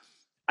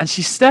 And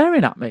she's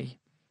staring at me,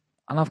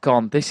 and I've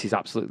gone, this is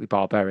absolutely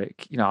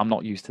barbaric. I'm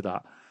not used to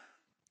that.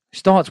 She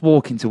starts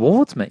walking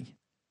towards me,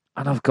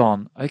 and I've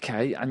gone,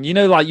 okay. And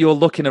like you're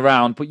looking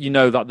around, but you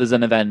know that there's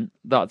an event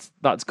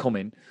that's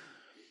coming.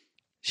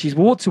 She's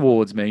walked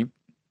towards me.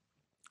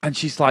 And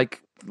she's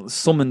like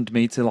summoned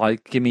me to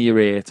like, give me your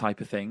ear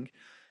type of thing.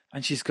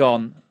 And she's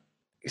gone,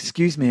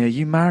 excuse me, are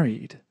you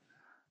married?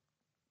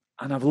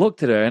 And I've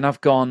looked at her and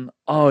I've gone,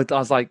 I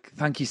was like,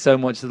 thank you so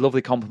much. It's a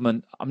lovely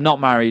compliment. I'm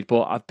not married,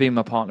 but I've been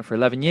my partner for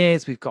 11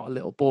 years. We've got a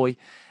little boy.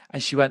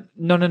 And she went,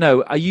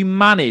 no. Are you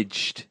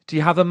managed? Do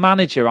you have a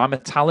manager? I'm a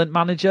talent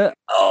manager.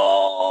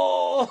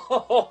 Oh.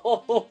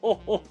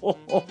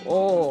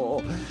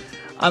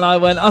 And I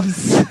went, I'm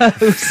so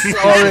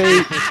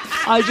sorry.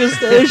 I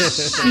just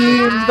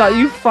assumed that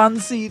you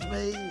fancied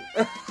me.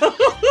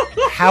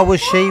 How was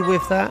she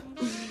with that?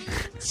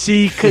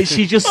 She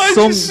just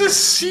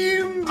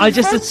assumed. I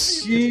just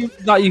assumed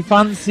that you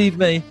fancied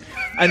me.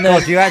 And then,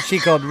 God, you actually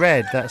gone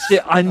red.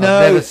 I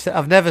know.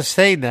 I've never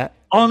seen that.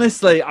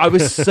 Honestly, I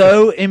was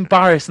so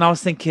embarrassed, and I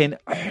was thinking,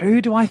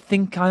 who do I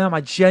think I am? I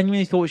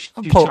genuinely thought she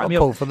was chatting me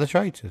up. Paul from the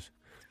Traitors.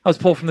 I was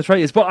Paul from the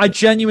Traitors, but I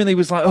genuinely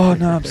was like, "Oh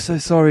no, I'm so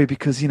sorry,"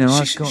 because I've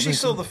got. She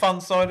saw the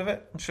fun side of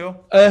it. I'm sure.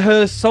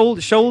 Her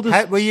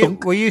shoulders.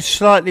 Were you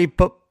slightly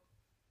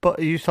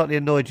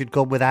annoyed you'd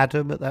gone with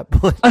Adam at that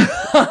point?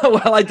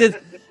 Well, I did.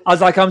 I was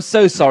like, "I'm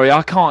so sorry,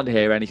 I can't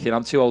hear anything.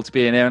 I'm too old to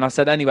be in here." And I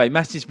said, "Anyway,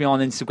 message me on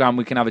Instagram.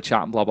 We can have a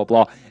chat and blah blah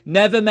blah."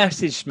 Never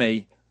messaged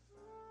me,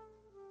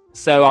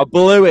 so I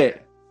blew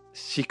it.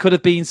 She could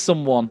have been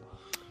someone.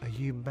 Are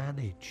you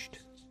managed?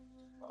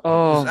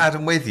 Oh, was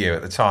Adam with you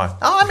at the time?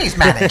 Oh, I'm his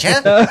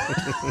manager.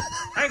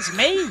 That's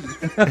me.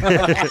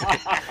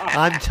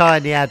 I'm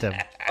Tiny Adam.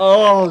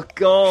 Oh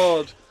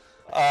God.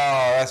 Oh,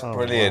 that's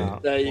brilliant. Wow.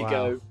 There you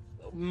go.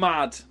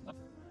 Mad.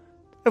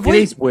 It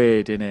is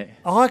weird, isn't it?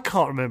 I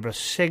can't remember a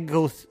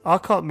single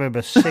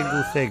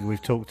thing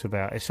we've talked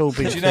about. It's all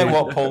been. Do you know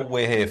what, Paul?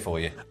 We're here for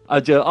you.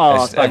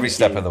 Every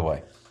step of the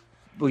way.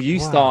 Well, you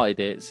started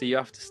it, so you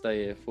have to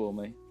stay here for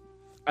me.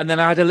 And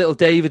then I had a little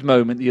David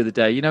moment the other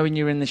day. You know, when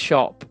you were in the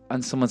shop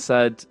and someone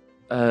said,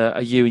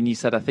 "Are you?" and you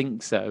said, "I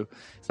think so."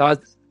 So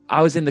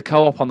I was in the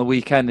co-op on the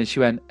weekend, and she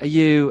went, "Are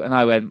you?" and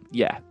I went,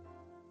 "Yeah."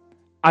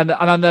 And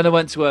then I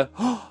went to her.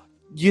 Oh,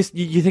 you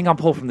think I'm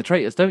Paul from the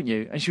Traitors, don't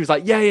you? And she was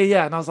like,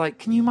 yeah. And I was like,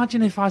 can you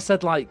imagine if I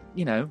said, like,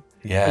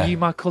 are you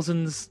my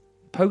cousin's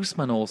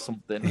postman or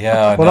something?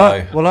 Yeah, I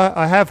know.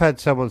 I have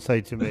had someone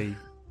say to me,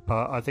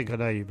 I think I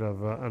know you, blah,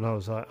 blah, and I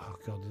was like, oh,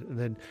 God. And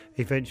then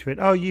eventually went,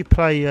 oh, you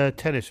play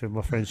tennis with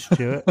my friend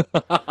Stuart.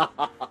 I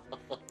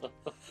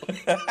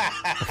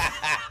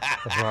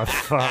was like,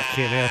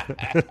 fucking hell.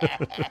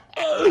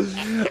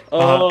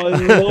 Oh, I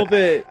love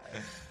it.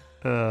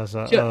 I was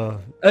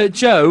like,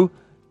 Joe,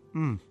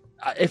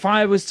 if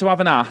I was to have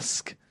an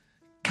ask,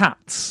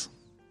 cats.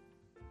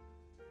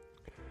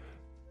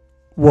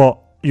 What?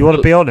 You want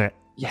to be on it?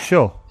 Yeah.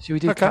 Sure. Should we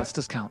do Cats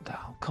Does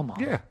Countdown? Come on.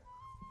 Yeah.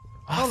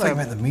 I thought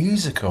about the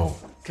musical.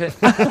 Okay.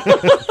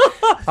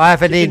 I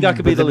have an in I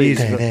could be with the the lead?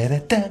 musical.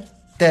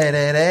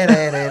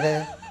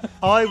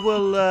 I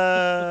will.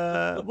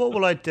 What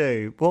will I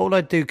do? What will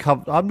I do?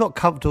 I'm not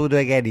comfortable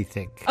doing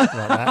anything like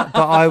that.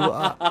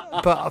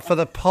 But but for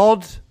the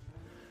pod,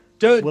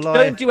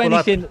 Don't do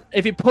anything.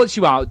 If it puts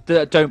you out,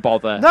 don't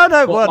bother. No.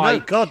 But No,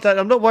 God,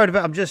 I'm not worried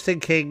about. I'm just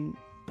thinking.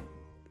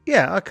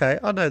 Yeah, okay.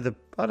 I know them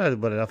well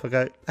enough. I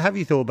go. Have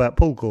you thought about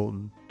Paul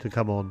Gorton to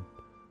come on?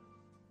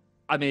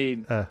 I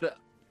mean,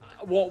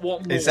 what more?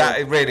 Is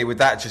that really? Would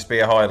that just be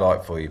a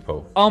highlight for you,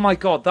 Paul? Oh my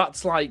God,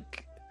 that's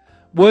like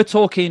we're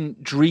talking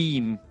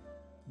dream.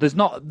 There's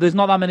not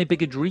that many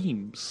bigger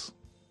dreams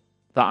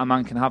that a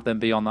man can have than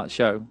be on that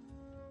show.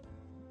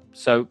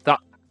 So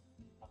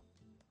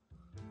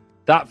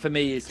that for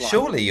me is like,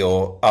 Surely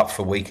you're up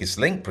for weakest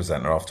link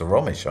presenter after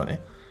Romish, aren't you?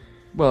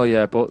 well,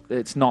 yeah, but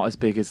it's not as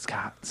big as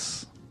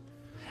Cats.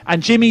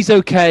 And Jimmy's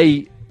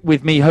okay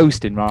with me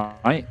hosting,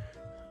 right?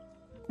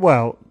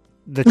 Well,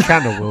 the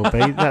channel will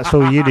be. That's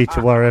all you need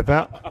to worry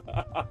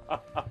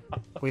about.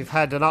 We've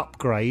had an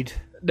upgrade.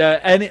 No,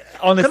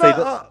 honestly,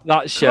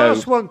 that show. Can I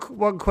ask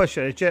one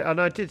question? And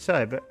I did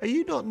say, but are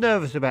you not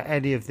nervous about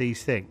any of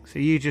these things? Are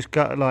you just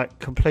got like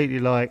completely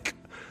like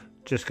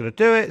just going to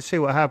do it, see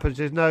what happens?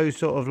 There's no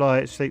sort of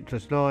like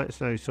sleepless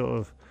nights, no sort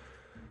of.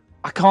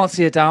 I can't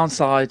see a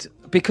downside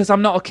because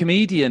I'm not a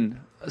comedian,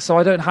 so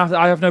I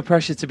have no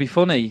pressure to be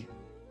funny.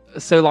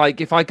 So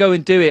like, if I go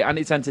and do it and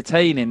it's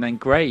entertaining, then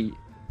great.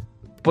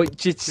 But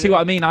do you see what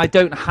I mean? I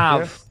don't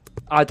have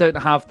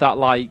that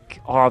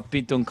like, oh, I've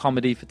been done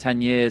comedy for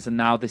 10 years and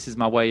now this is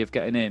my way of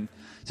getting in.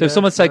 So if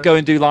someone said go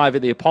and do live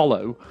at the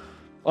Apollo,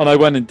 and I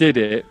went and did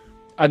it,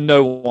 and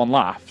no one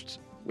laughed,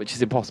 which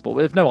is impossible.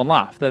 But if no one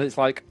laughed, then it's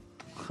like,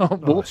 oh,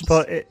 whoops.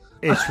 But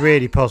it's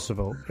really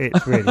possible.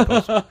 It's really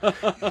possible.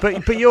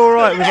 But you're all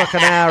right with like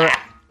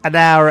an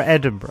hour at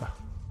Edinburgh,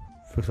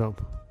 for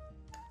example.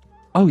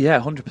 Oh yeah,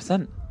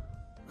 100%.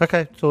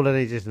 Okay, that's all I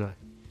need to know.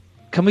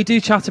 Can we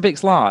do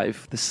Chatterbix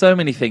live? There's so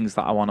many things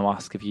that I want to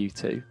ask of you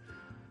two.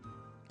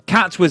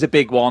 Cats was a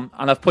big one,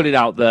 and I've put it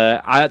out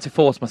there. I had to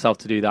force myself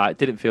to do that. It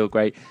didn't feel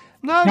great.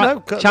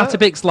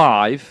 Chatterbix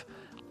live,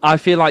 I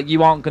feel like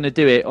you aren't going to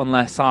do it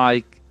unless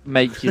I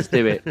make you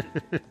do it.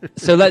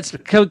 So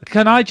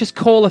can I just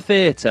call a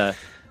theatre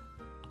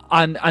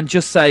and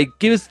just say,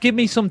 give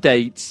me some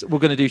dates. We're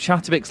going to do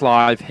Chatterbix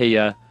live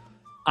here,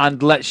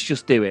 and let's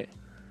just do it.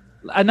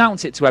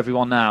 Announce it to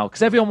everyone now,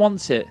 because everyone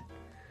wants it.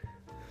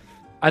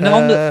 And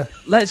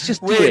let's just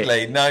do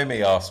weirdly, it.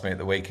 Naomi asked me at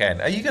the weekend,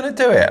 "Are you going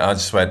to do it?" And I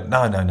just went,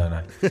 "No."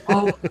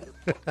 Oh,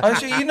 I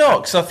was, you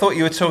not? Because I thought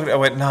you were talking. I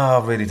went, "No,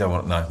 I really don't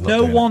want.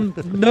 No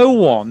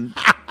one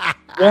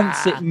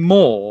wants it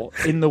more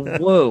in the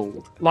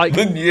world, like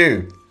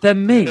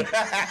than me,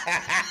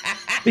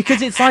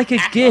 because it's like a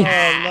gift.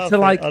 I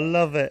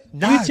love it.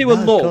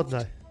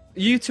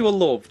 You two are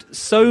loved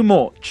so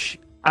much,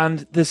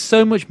 and there's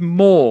so much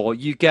more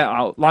you get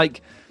out.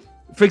 Like,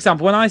 for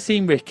example, when I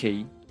seen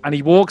Ricky. And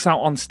he walks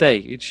out on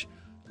stage,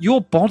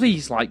 your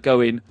body's like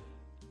going,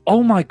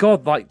 oh my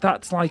God, like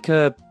that's like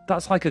a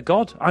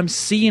god. I'm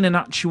seeing an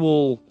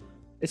actual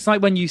It's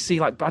like when you see,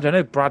 like, I don't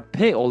know, Brad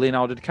Pitt or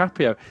Leonardo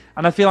DiCaprio.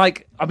 And I feel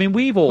like, I mean,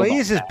 we've all... Well, he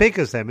is as big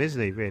as them, isn't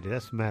he, really?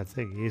 That's the mad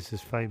thing. He is as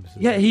famous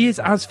as them. he is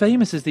as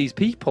famous as these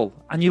people.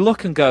 And you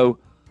look and go,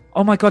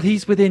 oh my God,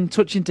 he's within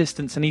touching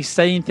distance and he's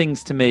saying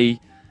things to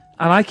me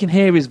and I can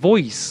hear his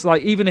voice.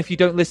 Like, even if you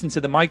don't listen to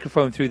the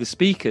microphone through the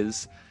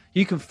speakers,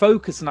 you can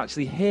focus and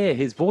actually hear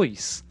his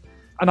voice.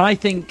 And I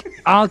think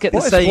I'll get the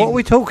same... What are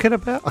we talking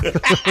about?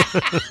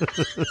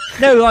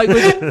 No, like,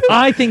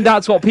 I think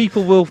that's what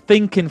people will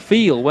think and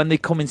feel when they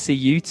come and see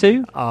you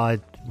two. Yeah,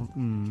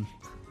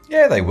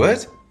 they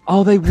would.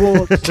 Oh, they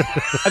would.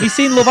 Have you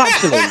seen Love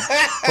Actually?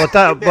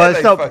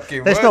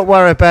 Let's not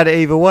worry about it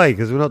either way,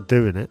 because we're not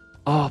doing it.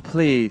 Oh,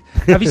 please.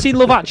 Have you seen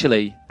Love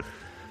Actually?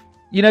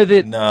 You know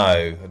the...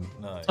 No.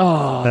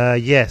 Oh.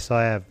 Yes,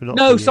 I have. But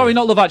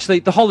not Love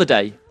Actually. The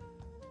Holiday.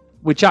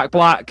 With Jack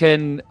Black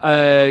and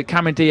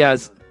Cameron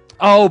Diaz.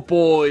 Oh,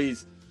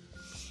 boys.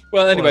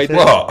 Well, anyway,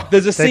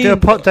 there's a scene...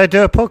 They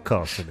do a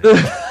podcast in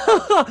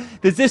it.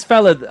 There's this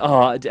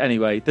fella...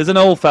 anyway, there's an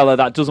old fella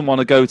that doesn't want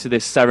to go to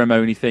this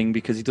ceremony thing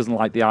because he doesn't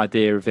like the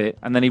idea of it.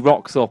 And then he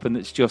rocks up and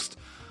it's just,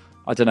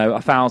 I don't know,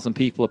 1,000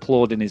 people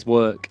applauding his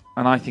work.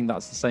 And I think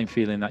that's the same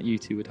feeling that you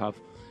two would have.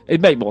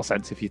 It'd make more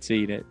sense if you'd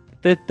seen it.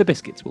 The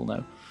biscuits will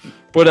know.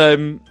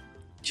 But...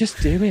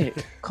 just do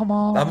it. Come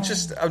on. I'm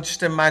just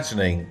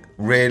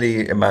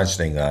really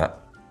imagining that.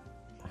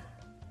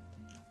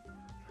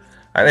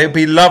 And it'd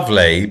be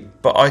lovely,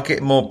 but I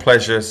get more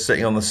pleasure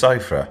sitting on the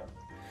sofa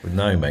with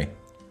Naomi.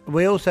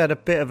 We also had a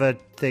bit of a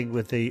thing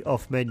with the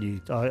off menu.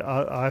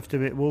 I have to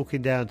admit,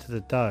 walking down to the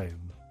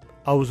Dome,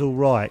 I was all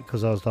right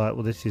because I was like,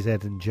 well, this is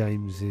Ed and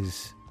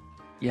James's.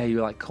 Yeah, you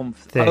were like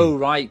comfortable. Oh,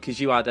 right, because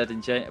you had Ed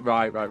and James.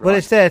 Right. Well,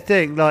 it's their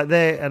thing, like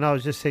and I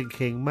was just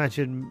thinking,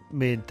 imagine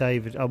me and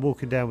David. I'm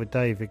walking down with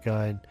David,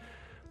 going,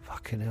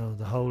 "Fucking hell!"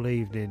 The whole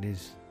evening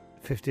is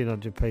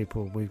 1,500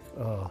 people.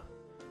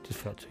 Just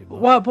felt too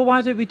much. Well, but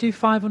why don't we do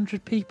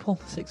 500 people,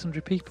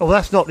 600 people? Well,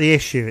 that's not the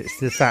issue. It's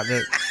the fact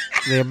that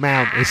the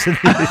amount isn't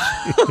the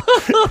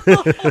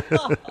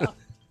issue.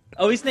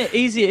 Oh, isn't it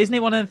easier? Isn't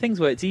it one of the things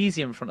where it's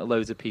easier in front of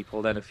loads of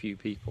people than a few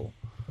people?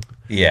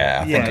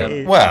 Yeah,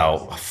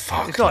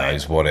 fuck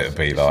knows what it would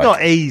be like. It's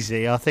not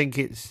easy. I think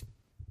it's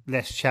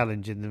less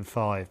challenging than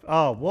 5.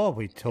 Oh, what are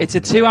we talking It's a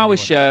about 2-hour anyway?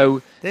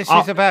 show. This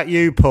is about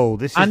you, Paul.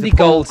 This is Andy the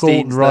Paul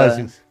Goldstein's Gorton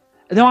Rising.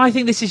 No, I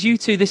think this is you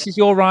two. This is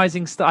your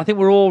rising star. I think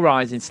we're all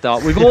rising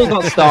stars. We've all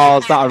got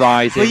stars that are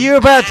rising. Were you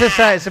about to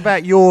say it's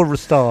about your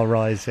star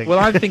rising? Well,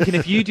 I'm thinking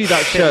if you do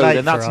that show, late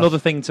then that's for us. another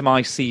thing to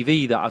my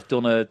CV that I've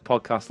done a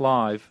podcast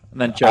live and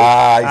then joke.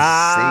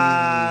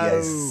 I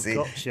see.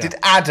 Gotcha. Did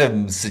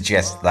Adam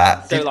suggest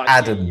that? So, Did like,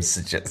 Adam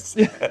suggest?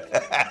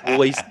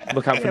 Always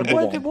look out for number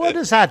one. What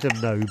does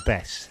Adam know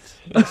best?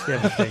 That's the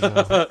other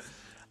thing.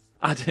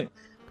 Adam,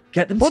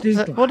 get them What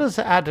to does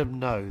Adam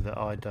know that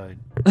I don't?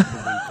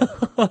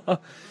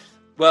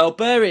 Well,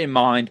 bear it in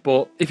mind,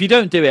 but if you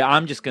don't do it,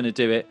 I'm just going to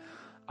do it.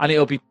 And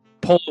it'll be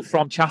Paul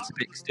from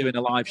Chatterbix doing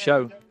a live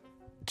show.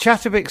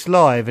 Chatterbix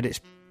live, and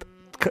it's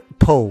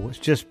Paul. It's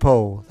just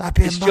Paul. That'd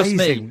be It's amazing.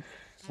 just me.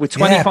 With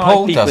 25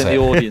 Paul people does in the it.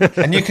 audience.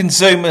 And you can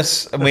Zoom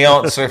us and we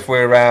answer if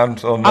we're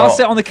around or not. I'll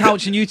sit on the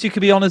couch and you two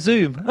could be on a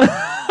Zoom.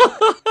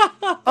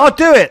 I'll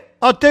do it.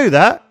 I'll do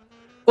that.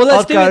 Well,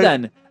 let's do it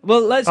then.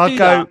 Well, let's do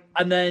that.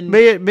 And then...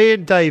 Me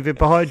and David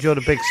behind you on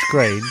a big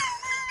screen.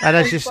 And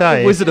as you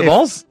say... Wizard of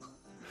Oz.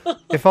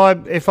 If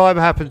I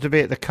happen to be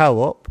at the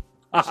co-op,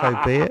 so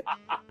be it.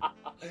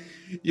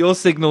 Your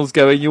signal's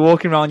going. You're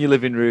walking around your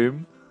living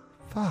room.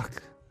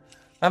 Fuck.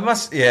 When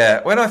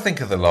I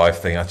think of the live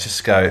thing, I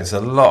just go, it's a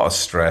lot of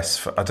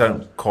stress. I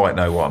don't quite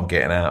know what I'm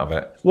getting out of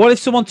it. What if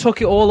someone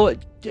took it all away?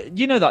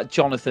 You know that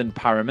Jonathan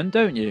Parriman,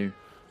 don't you?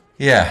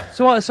 Yeah.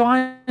 So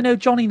I know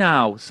Johnny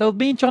now. So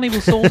me and Johnny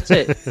will sort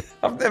it.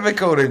 I've never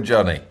called him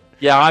Johnny.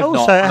 Yeah, I've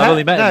not. I've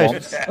only met him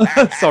once.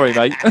 Sorry,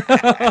 mate.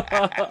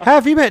 How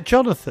have you met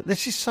Jonathan?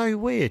 This is so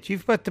weird.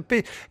 You've got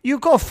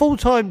a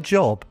full-time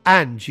job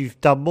and you've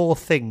done more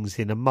things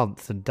in a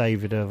month than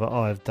David ever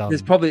I have done.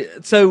 There's probably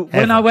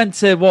when I went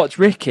to watch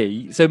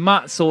Ricky, so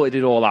Matt sorted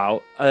it all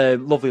out.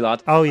 Lovely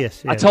lad. Oh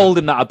yes. Yeah, I told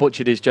him that I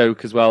butchered his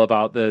joke as well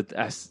about the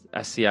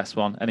SCS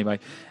one. Anyway,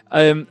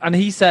 and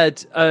he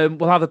said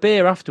we'll have a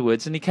beer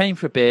afterwards, and he came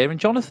for a beer, and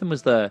Jonathan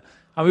was there.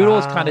 And we were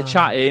always kind of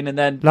chatting, and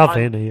then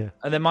lovely, and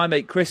then my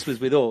mate Chris was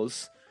with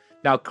us.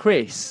 Now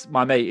Chris,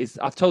 my mate,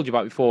 I've told you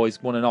about before,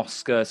 he's won an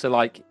Oscar, so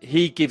like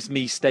he gives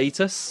me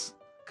status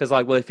because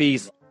like, well, if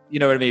he's, you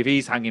know what I mean, if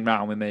he's hanging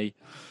around with me,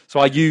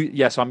 so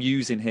I'm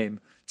using him.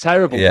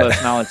 Terrible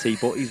personality,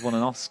 but he's won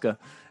an Oscar.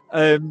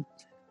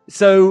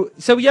 So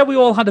yeah, we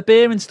all had a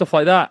beer and stuff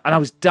like that, and I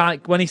was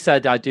dying when he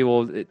said I do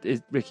all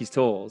Ricky's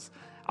tours.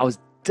 I was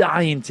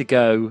dying to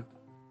go.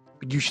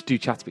 You should do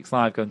Chatterbix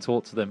Live, go and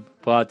talk to them.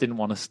 But I didn't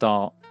want to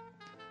start.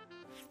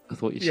 I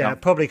thought you should. Yeah,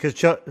 probably because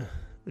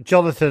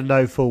Jonathan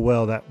know full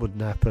well that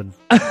wouldn't happen.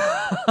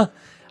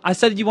 I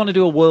said you want to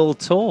do a world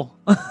tour.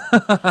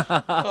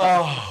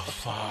 Oh,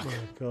 fuck. Oh,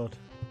 God.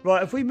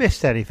 Right, have we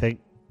missed anything?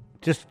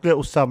 Just a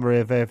little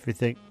summary of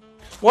everything.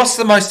 What's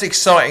the most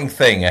exciting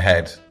thing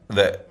ahead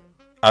that,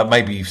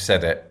 maybe you've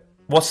said it,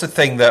 What's the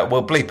thing that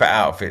we'll bleep it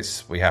out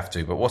if we have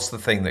to? But what's the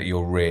thing that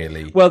you're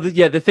really? Well,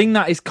 the thing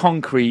that is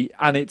concrete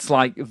and it's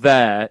like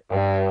there.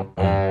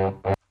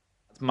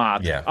 It's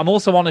mad. Yeah. I'm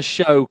also on a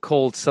show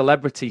called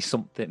Celebrity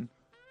Something,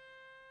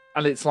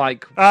 and it's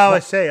like. Oh, I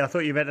see. I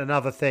thought you meant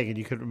another thing, and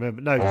you couldn't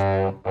remember.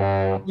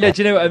 No. Yeah,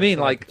 do you know what I mean?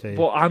 Like, Celebrity.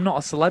 but I'm not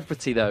a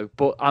celebrity though.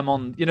 But I'm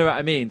on. You know what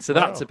I mean? So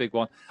that's a big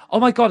one. Oh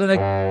my god! And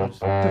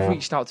they've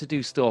reached out to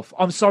do stuff.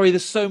 I'm sorry.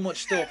 There's so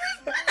much stuff.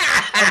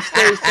 I'm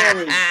so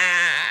sorry.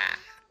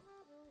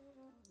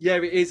 Yeah,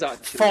 it is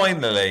actually.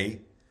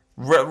 Finally,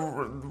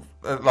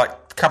 like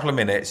a couple of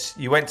minutes,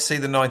 you went to see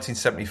the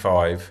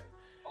 1975.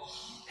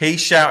 He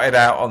shouted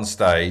out on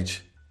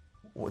stage.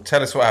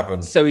 Tell us what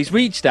happened. So he's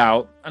reached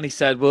out and he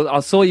said, well,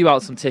 I'll sort you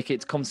out some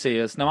tickets. Come see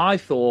us. Now, I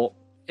thought,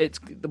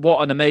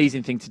 what an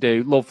amazing thing to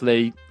do.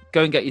 Lovely.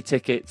 Go and get your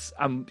tickets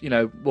and,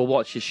 we'll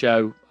watch your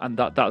show and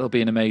that'll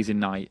be an amazing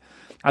night.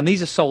 And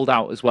these are sold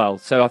out as well.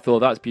 So I thought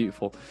that's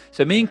beautiful.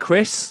 So me and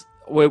Chris,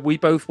 we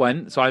both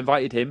went. So I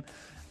invited him.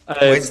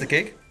 Where's the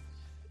gig?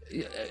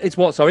 It's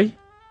what, sorry?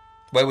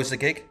 Where was the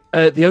gig?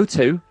 The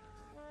O2.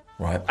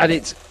 Right. And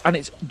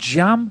it's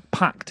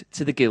jam-packed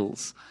to the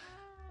gills.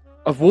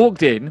 I've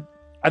walked in,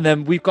 and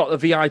then we've got the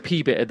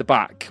VIP bit at the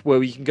back where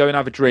we can go and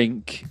have a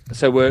drink.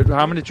 So we're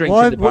having a drink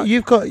at the back.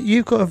 You've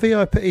got a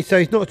VIP. So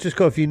he's not just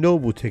got a few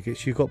normal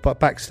tickets. You've got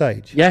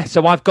backstage. Yeah.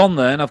 So I've gone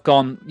there and I've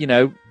gone.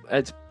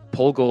 It's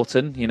Paul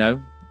Gorton.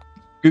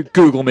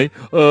 Google me.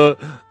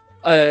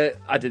 I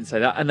didn't say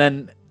that. And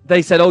then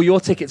they said, "Oh,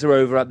 your tickets are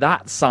over at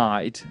that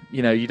side.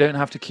 You don't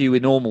have to queue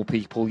with normal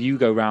people. You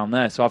go round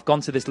there." So I've gone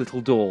to this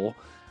little door.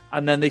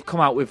 And then they've come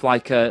out with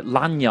like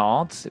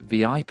lanyards,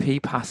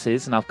 VIP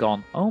passes, and I've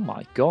gone, oh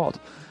my God.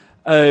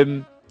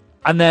 And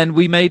then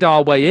we made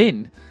our way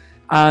in.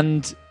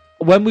 And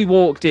when we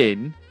walked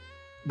in,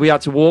 we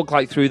had to walk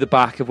like through the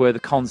back of where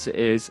the concert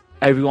is.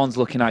 Everyone's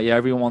looking at you,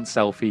 everyone wants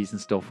selfies and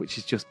stuff, which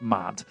is just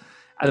mad.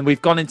 And then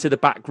we've gone into the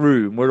back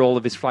room where all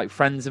of his like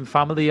friends and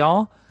family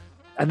are.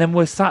 And then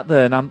we're sat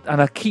there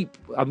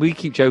and we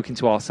keep joking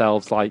to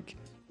ourselves like,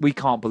 we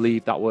can't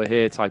believe that we're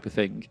here type of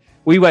thing.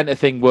 We went a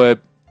thing where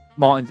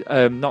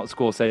Martin, not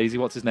Scorsese,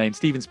 what's his name?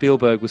 Steven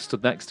Spielberg was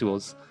stood next to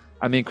us.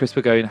 And me and Chris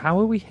were going, how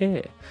are we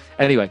here?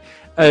 Anyway,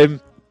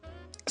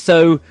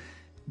 so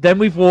then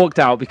we've walked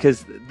out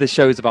because the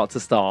show's about to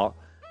start.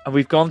 And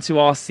we've gone to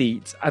our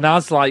seats. And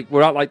as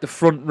we're at the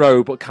front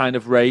row, but kind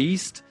of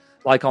raised,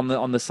 like on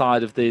the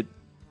side of the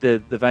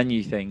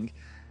venue thing.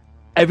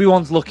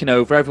 Everyone's looking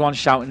over, everyone's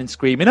shouting and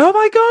screaming, oh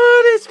my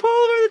God, it's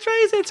Paul from the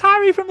Traitors, it's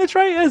Harry from the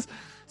Traitors.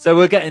 So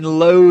we're getting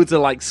loads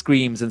of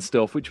screams and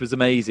stuff, which was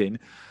amazing.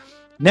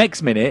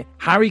 Next minute,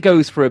 Harry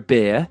goes for a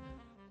beer,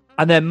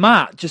 and then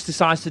Matt just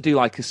decides to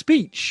do a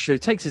speech. So he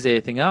takes his ear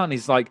thing out, and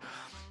he's like,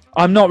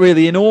 I'm not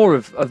really in awe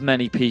of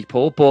many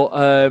people, but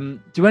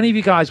do any of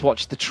you guys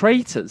watch The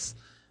Traitors?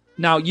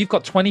 Now, you've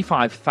got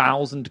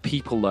 25,000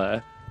 people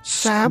there.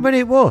 How many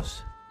it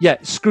was? Yeah,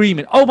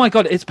 screaming. Oh my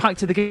God, it's packed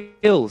to the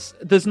gills.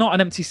 There's not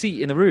an empty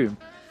seat in the room.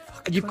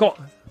 And you've got,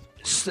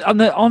 and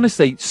they're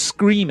honestly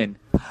screaming.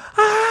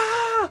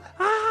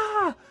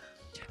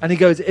 And he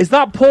goes, is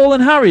that Paul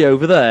and Harry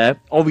over there?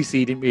 Obviously,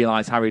 he didn't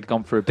realise Harry had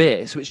gone for a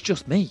beer, so it's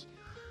just me.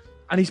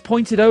 And he's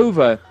pointed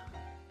over.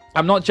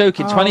 I'm not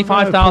joking.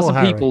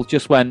 25,000 people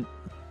just went,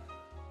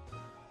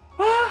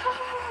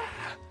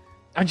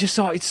 and just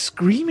started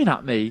screaming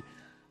at me.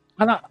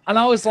 And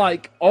I was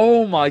like,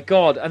 oh my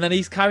God. And then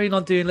he's carrying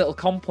on doing little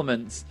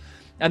compliments.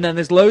 And then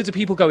there's loads of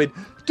people going,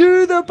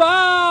 do the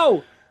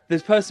bow.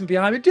 There's a person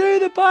behind me, do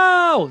the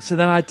bow. So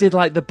then I did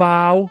the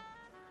bow.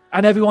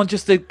 And everyone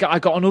I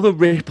got another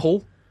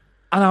ripple.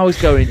 And I was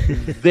going,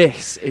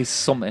 this is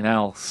something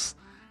else.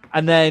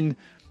 And then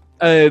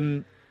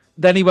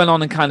he went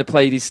on and kind of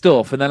played his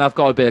stuff. And then I've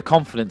got a bit of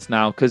confidence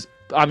now because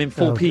I'm in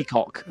full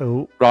peacock.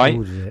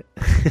 Right?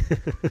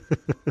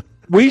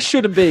 We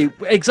shouldn't be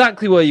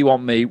exactly where you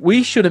want me.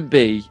 We shouldn't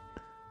be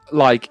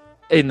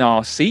in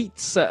our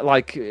seats,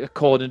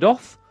 cordoned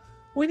off.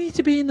 We need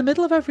to be in the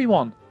middle of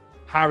everyone.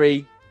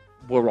 Harry,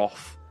 we're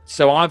off.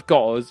 So I've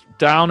got us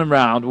down and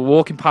round. We're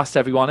walking past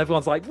everyone.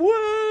 Everyone's like,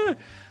 whoa!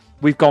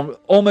 We've gone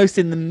almost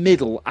in the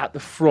middle at the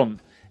front.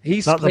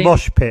 He's the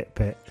mosh pit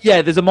bit.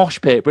 Yeah, there's a mosh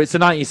pit, but it's a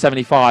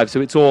 1975, so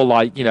it's all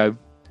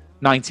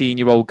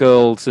 19-year-old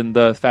girls and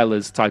the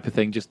fellas type of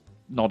thing, just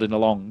nodding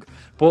along.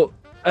 But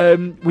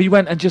we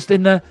went and just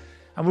in there,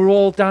 and we're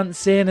all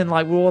dancing and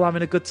we're all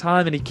having a good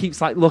time, and he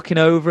keeps looking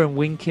over and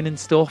winking and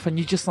stuff, and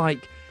you're just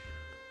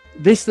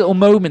this little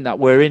moment that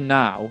we're in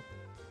now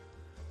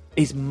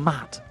is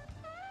mad.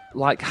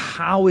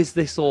 How is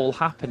this all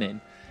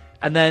happening?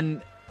 And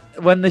then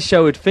when the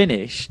show had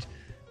finished,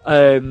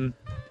 one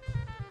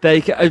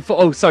bit.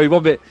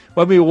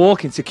 When we were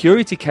walking,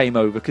 security came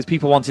over because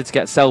people wanted to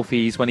get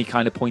selfies when he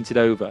kind of pointed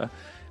over.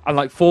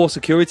 And 4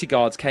 security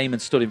guards came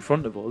and stood in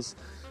front of us.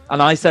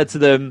 And I said to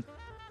them,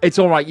 it's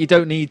all right, you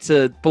don't need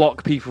to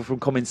block people from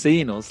coming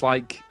seeing us.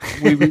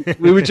 We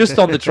were just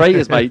on the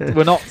Traitors, mate.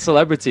 We're not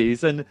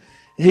celebrities. And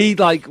he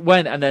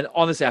went, and then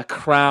honestly, a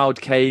crowd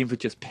came for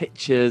just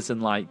pictures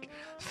and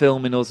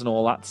filming us and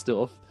all that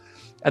stuff.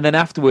 And then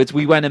afterwards,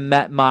 we went and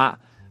met Matt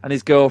and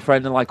his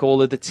girlfriend and like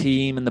all of the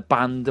team and the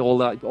band,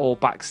 all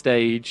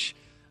backstage.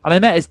 And I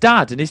met his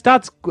dad, and his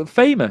dad's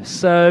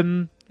famous. He's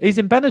in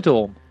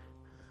Benidorm.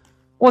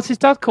 What's his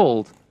dad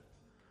called?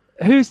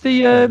 Who's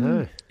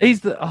the?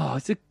 He's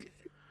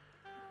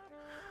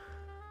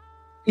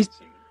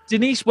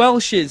Denise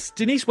Welsh's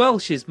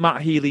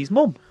Matt Healy's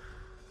mum.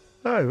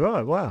 Oh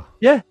right, wow.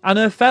 Yeah, and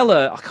her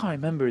fella, I can't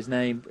remember his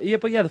name. Yeah,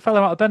 but yeah, the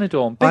fella out of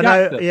Benidorm. Big I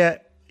know. actor. Yeah,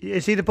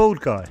 is he the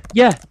bald guy?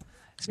 Yeah.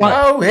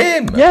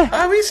 Him. Yeah.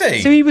 Oh, is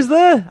he? So he was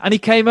there, and he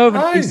came over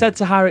and he said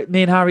to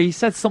me and Harry, he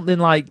said something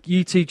like,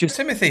 "You two just."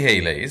 Timothy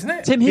Healy, isn't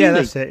it? Tim Healy. Yeah,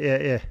 that's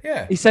it.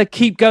 Yeah. He said,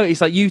 "Keep going." He's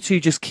like, "You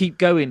two just keep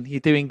going. You're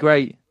doing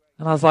great."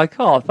 And I was like,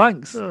 "Oh,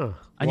 thanks." Oh,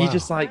 and wow. you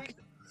just like,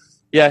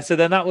 yeah. So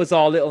then that was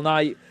our little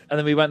night, and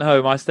then we went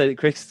home. I stayed at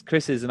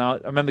Chris's, and I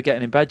remember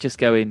getting in bed just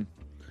going,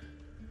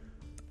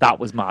 "That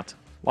was mad."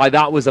 Like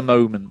that was a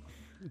moment.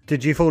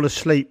 Did you fall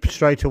asleep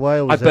straight away?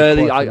 Or was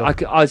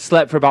I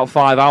slept for about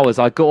 5 hours.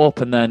 I got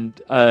up and then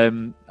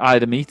I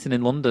had a meeting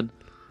in London.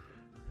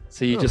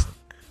 So you just...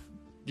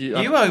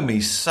 You owe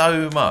me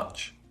so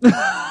much.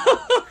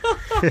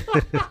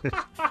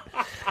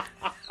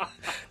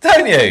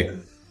 Don't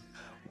you?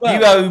 Well,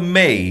 you owe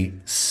me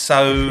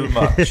so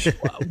much.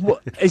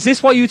 Is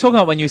this what you were talking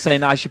about when you were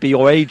saying that I should be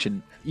your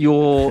agent?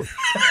 No.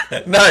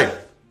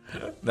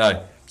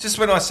 Just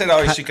when I said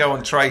I should go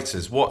on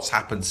Traitors, what's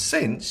happened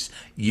since?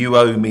 You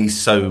owe me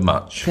so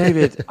much,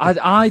 David.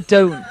 I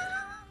don't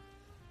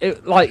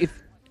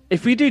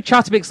if we do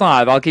Chatterbix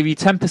Live, I'll give you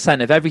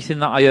 10% of everything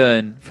that I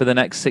earn for the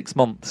next 6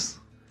 months.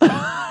 One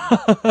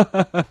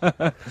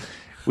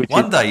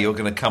day you're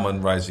going to come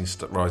on Rising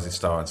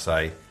Star and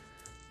say,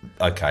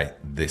 "Okay,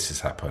 this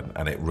has happened,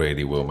 and it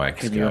really will make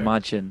us go." Can you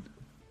imagine?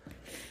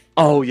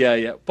 Oh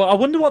yeah. But I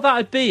wonder what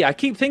that'd be. I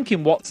keep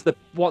thinking, what's the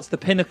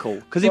pinnacle?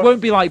 Because it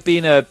won't be like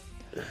being a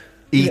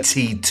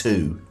ET2.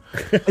 Do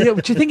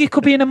you think it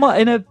could be in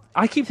a?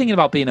 I keep thinking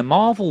about being a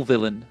Marvel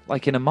villain,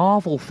 like in a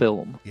Marvel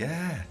film.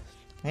 Yeah.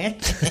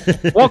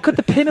 What could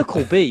the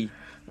pinnacle be?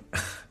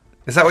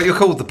 Is that what you're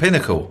called, the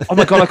Pinnacle? Oh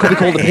my god, I could be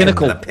called the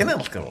Pinnacle. The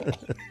Pinnacle.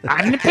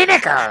 I'm the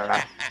Pinnacle.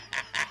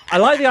 I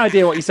like the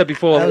idea what you said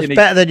before. That was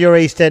better than your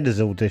EastEnders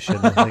audition,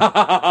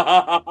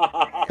 I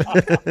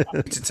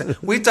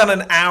think. We've done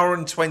an hour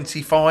and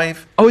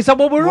 25. Oh, is that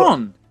what we're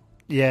on?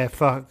 Yeah,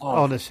 fuck.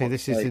 Honestly,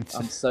 this is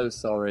insane. I'm so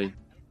sorry.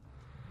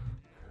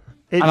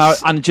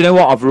 And do you know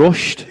what? I've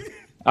rushed.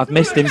 I've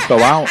missed info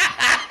out.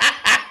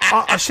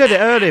 I said it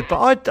earlier,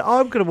 but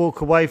I'm going to walk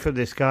away from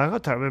this going, I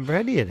don't remember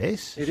any of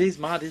this. It is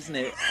mad, isn't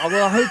it?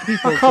 Well, I hope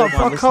people.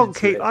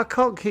 I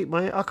can't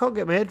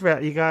get my head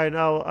around you going,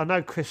 oh, I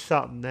know Chris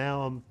Sutton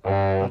now.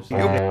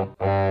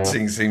 Your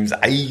seems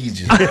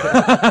ages.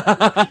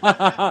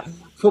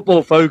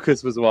 Football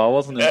Focus was well,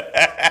 wasn't it?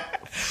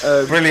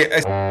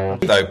 Brilliant,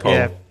 though,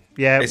 Paul.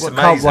 Yeah. It's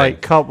amazing.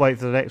 Can't wait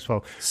for the next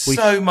one.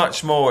 So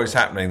much more is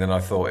happening than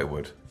I thought it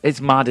would. It's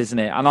mad, isn't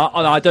it? And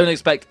I don't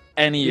expect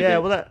any of it. Yeah,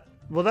 well,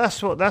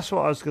 that's what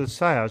I was going to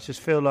say. I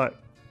just feel like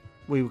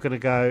we were going to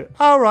go,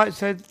 all right,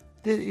 so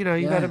you've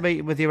had a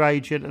meeting with your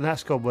agent and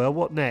that's gone well.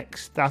 What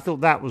next? I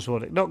thought that was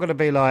not going to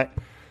be like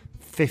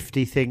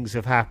 50 things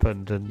have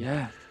happened and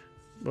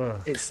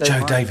It's so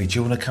Joe, David, do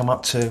you want to come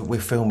up to? We're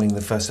filming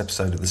the first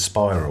episode of The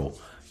Spiral,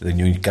 the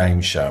new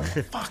game show.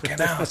 Fucking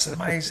hell, it's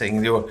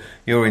amazing.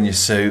 You're in your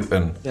suit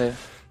and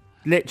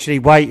literally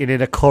waiting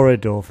in a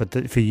corridor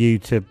for you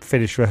to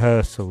finish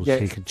rehearsals so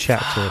you can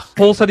chat to us.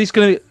 Paul said he's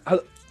going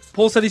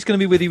to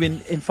be with you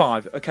in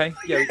 5. Okay.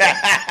 Yeah.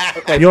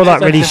 Okay. You're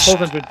like really.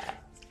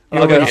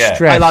 You're really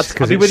stressed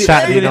because it's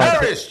Saturday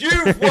night. Harris,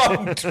 you've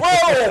won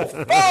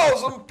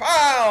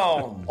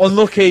 £12,000.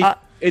 Unlucky.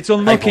 It's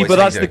unlucky, but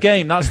that's the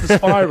game. That's the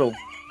Spiral.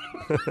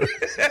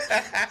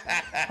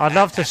 I'd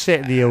love to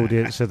sit in the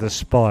audience of The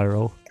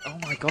Spiral. Oh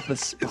my god, the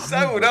Spiral.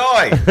 So would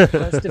I.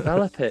 Let's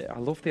develop it. I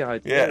love the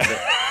idea of it.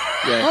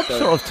 Yeah, I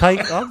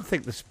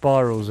think The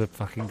Spiral's a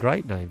fucking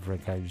great name for a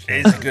game show.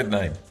 It's a good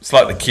name. It's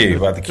like the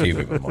Cube. I had the Cube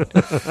in my mind.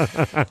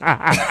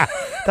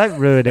 Don't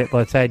ruin it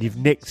by saying you've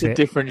nicked it's a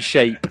different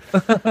shape.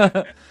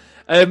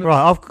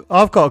 Right,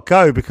 I've got to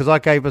go because I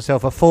gave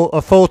myself a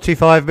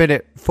 45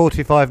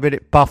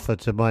 minute buffer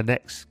to my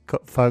next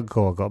phone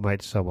call I got to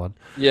make to someone.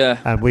 Yeah,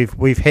 and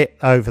we've hit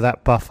over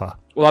that buffer.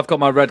 Well, I've got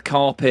my red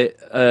carpet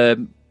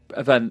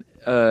event.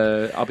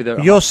 I'll be there.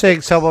 You're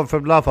seeing someone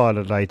from Love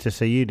Island later,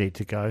 so you need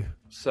to go.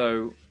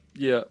 So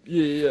yeah.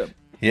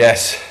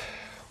 Yes.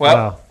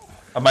 Well,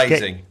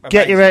 amazing.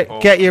 Get your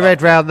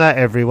head round that,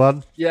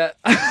 everyone. Yeah.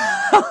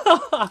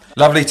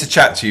 Lovely to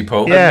chat to you,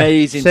 Paul. Yeah.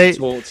 Amazing to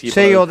talk to you.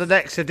 See you on the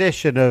next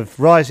edition of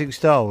Rising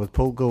Star with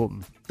Paul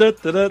Gorton. So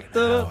good.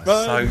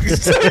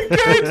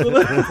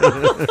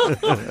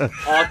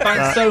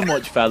 Thanks so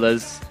much,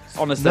 fellas.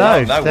 Honestly,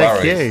 no thank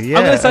worries. You. Yeah,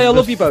 I'm going to say I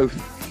love you both.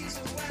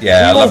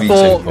 Yeah, I love you too,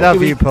 Paul.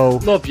 Love you, Paul.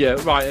 Love you.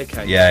 Right,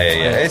 okay. Yeah.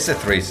 It's a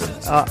threesome.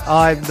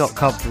 I'm not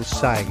comfortable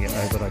saying it,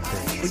 though, but I do.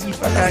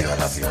 I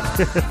love you.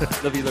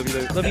 Love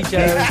you. Love you,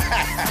 Joe.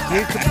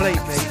 You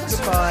complete me.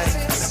 Goodbye.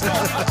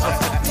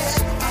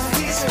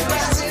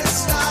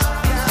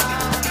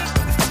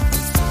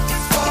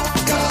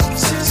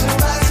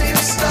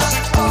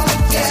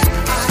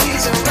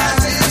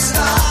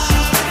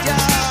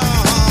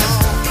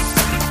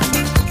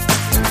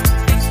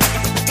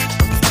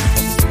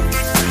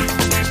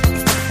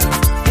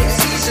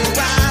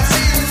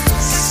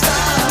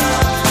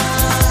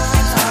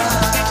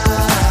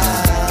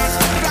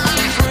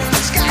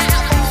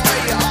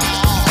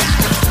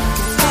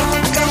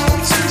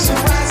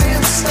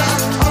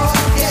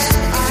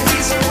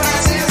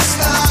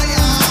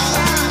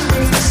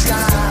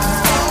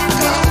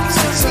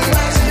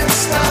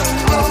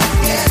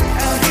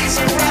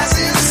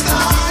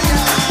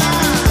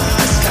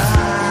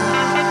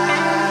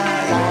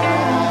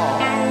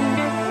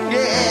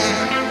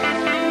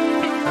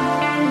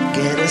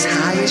 as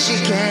high as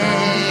you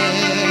can.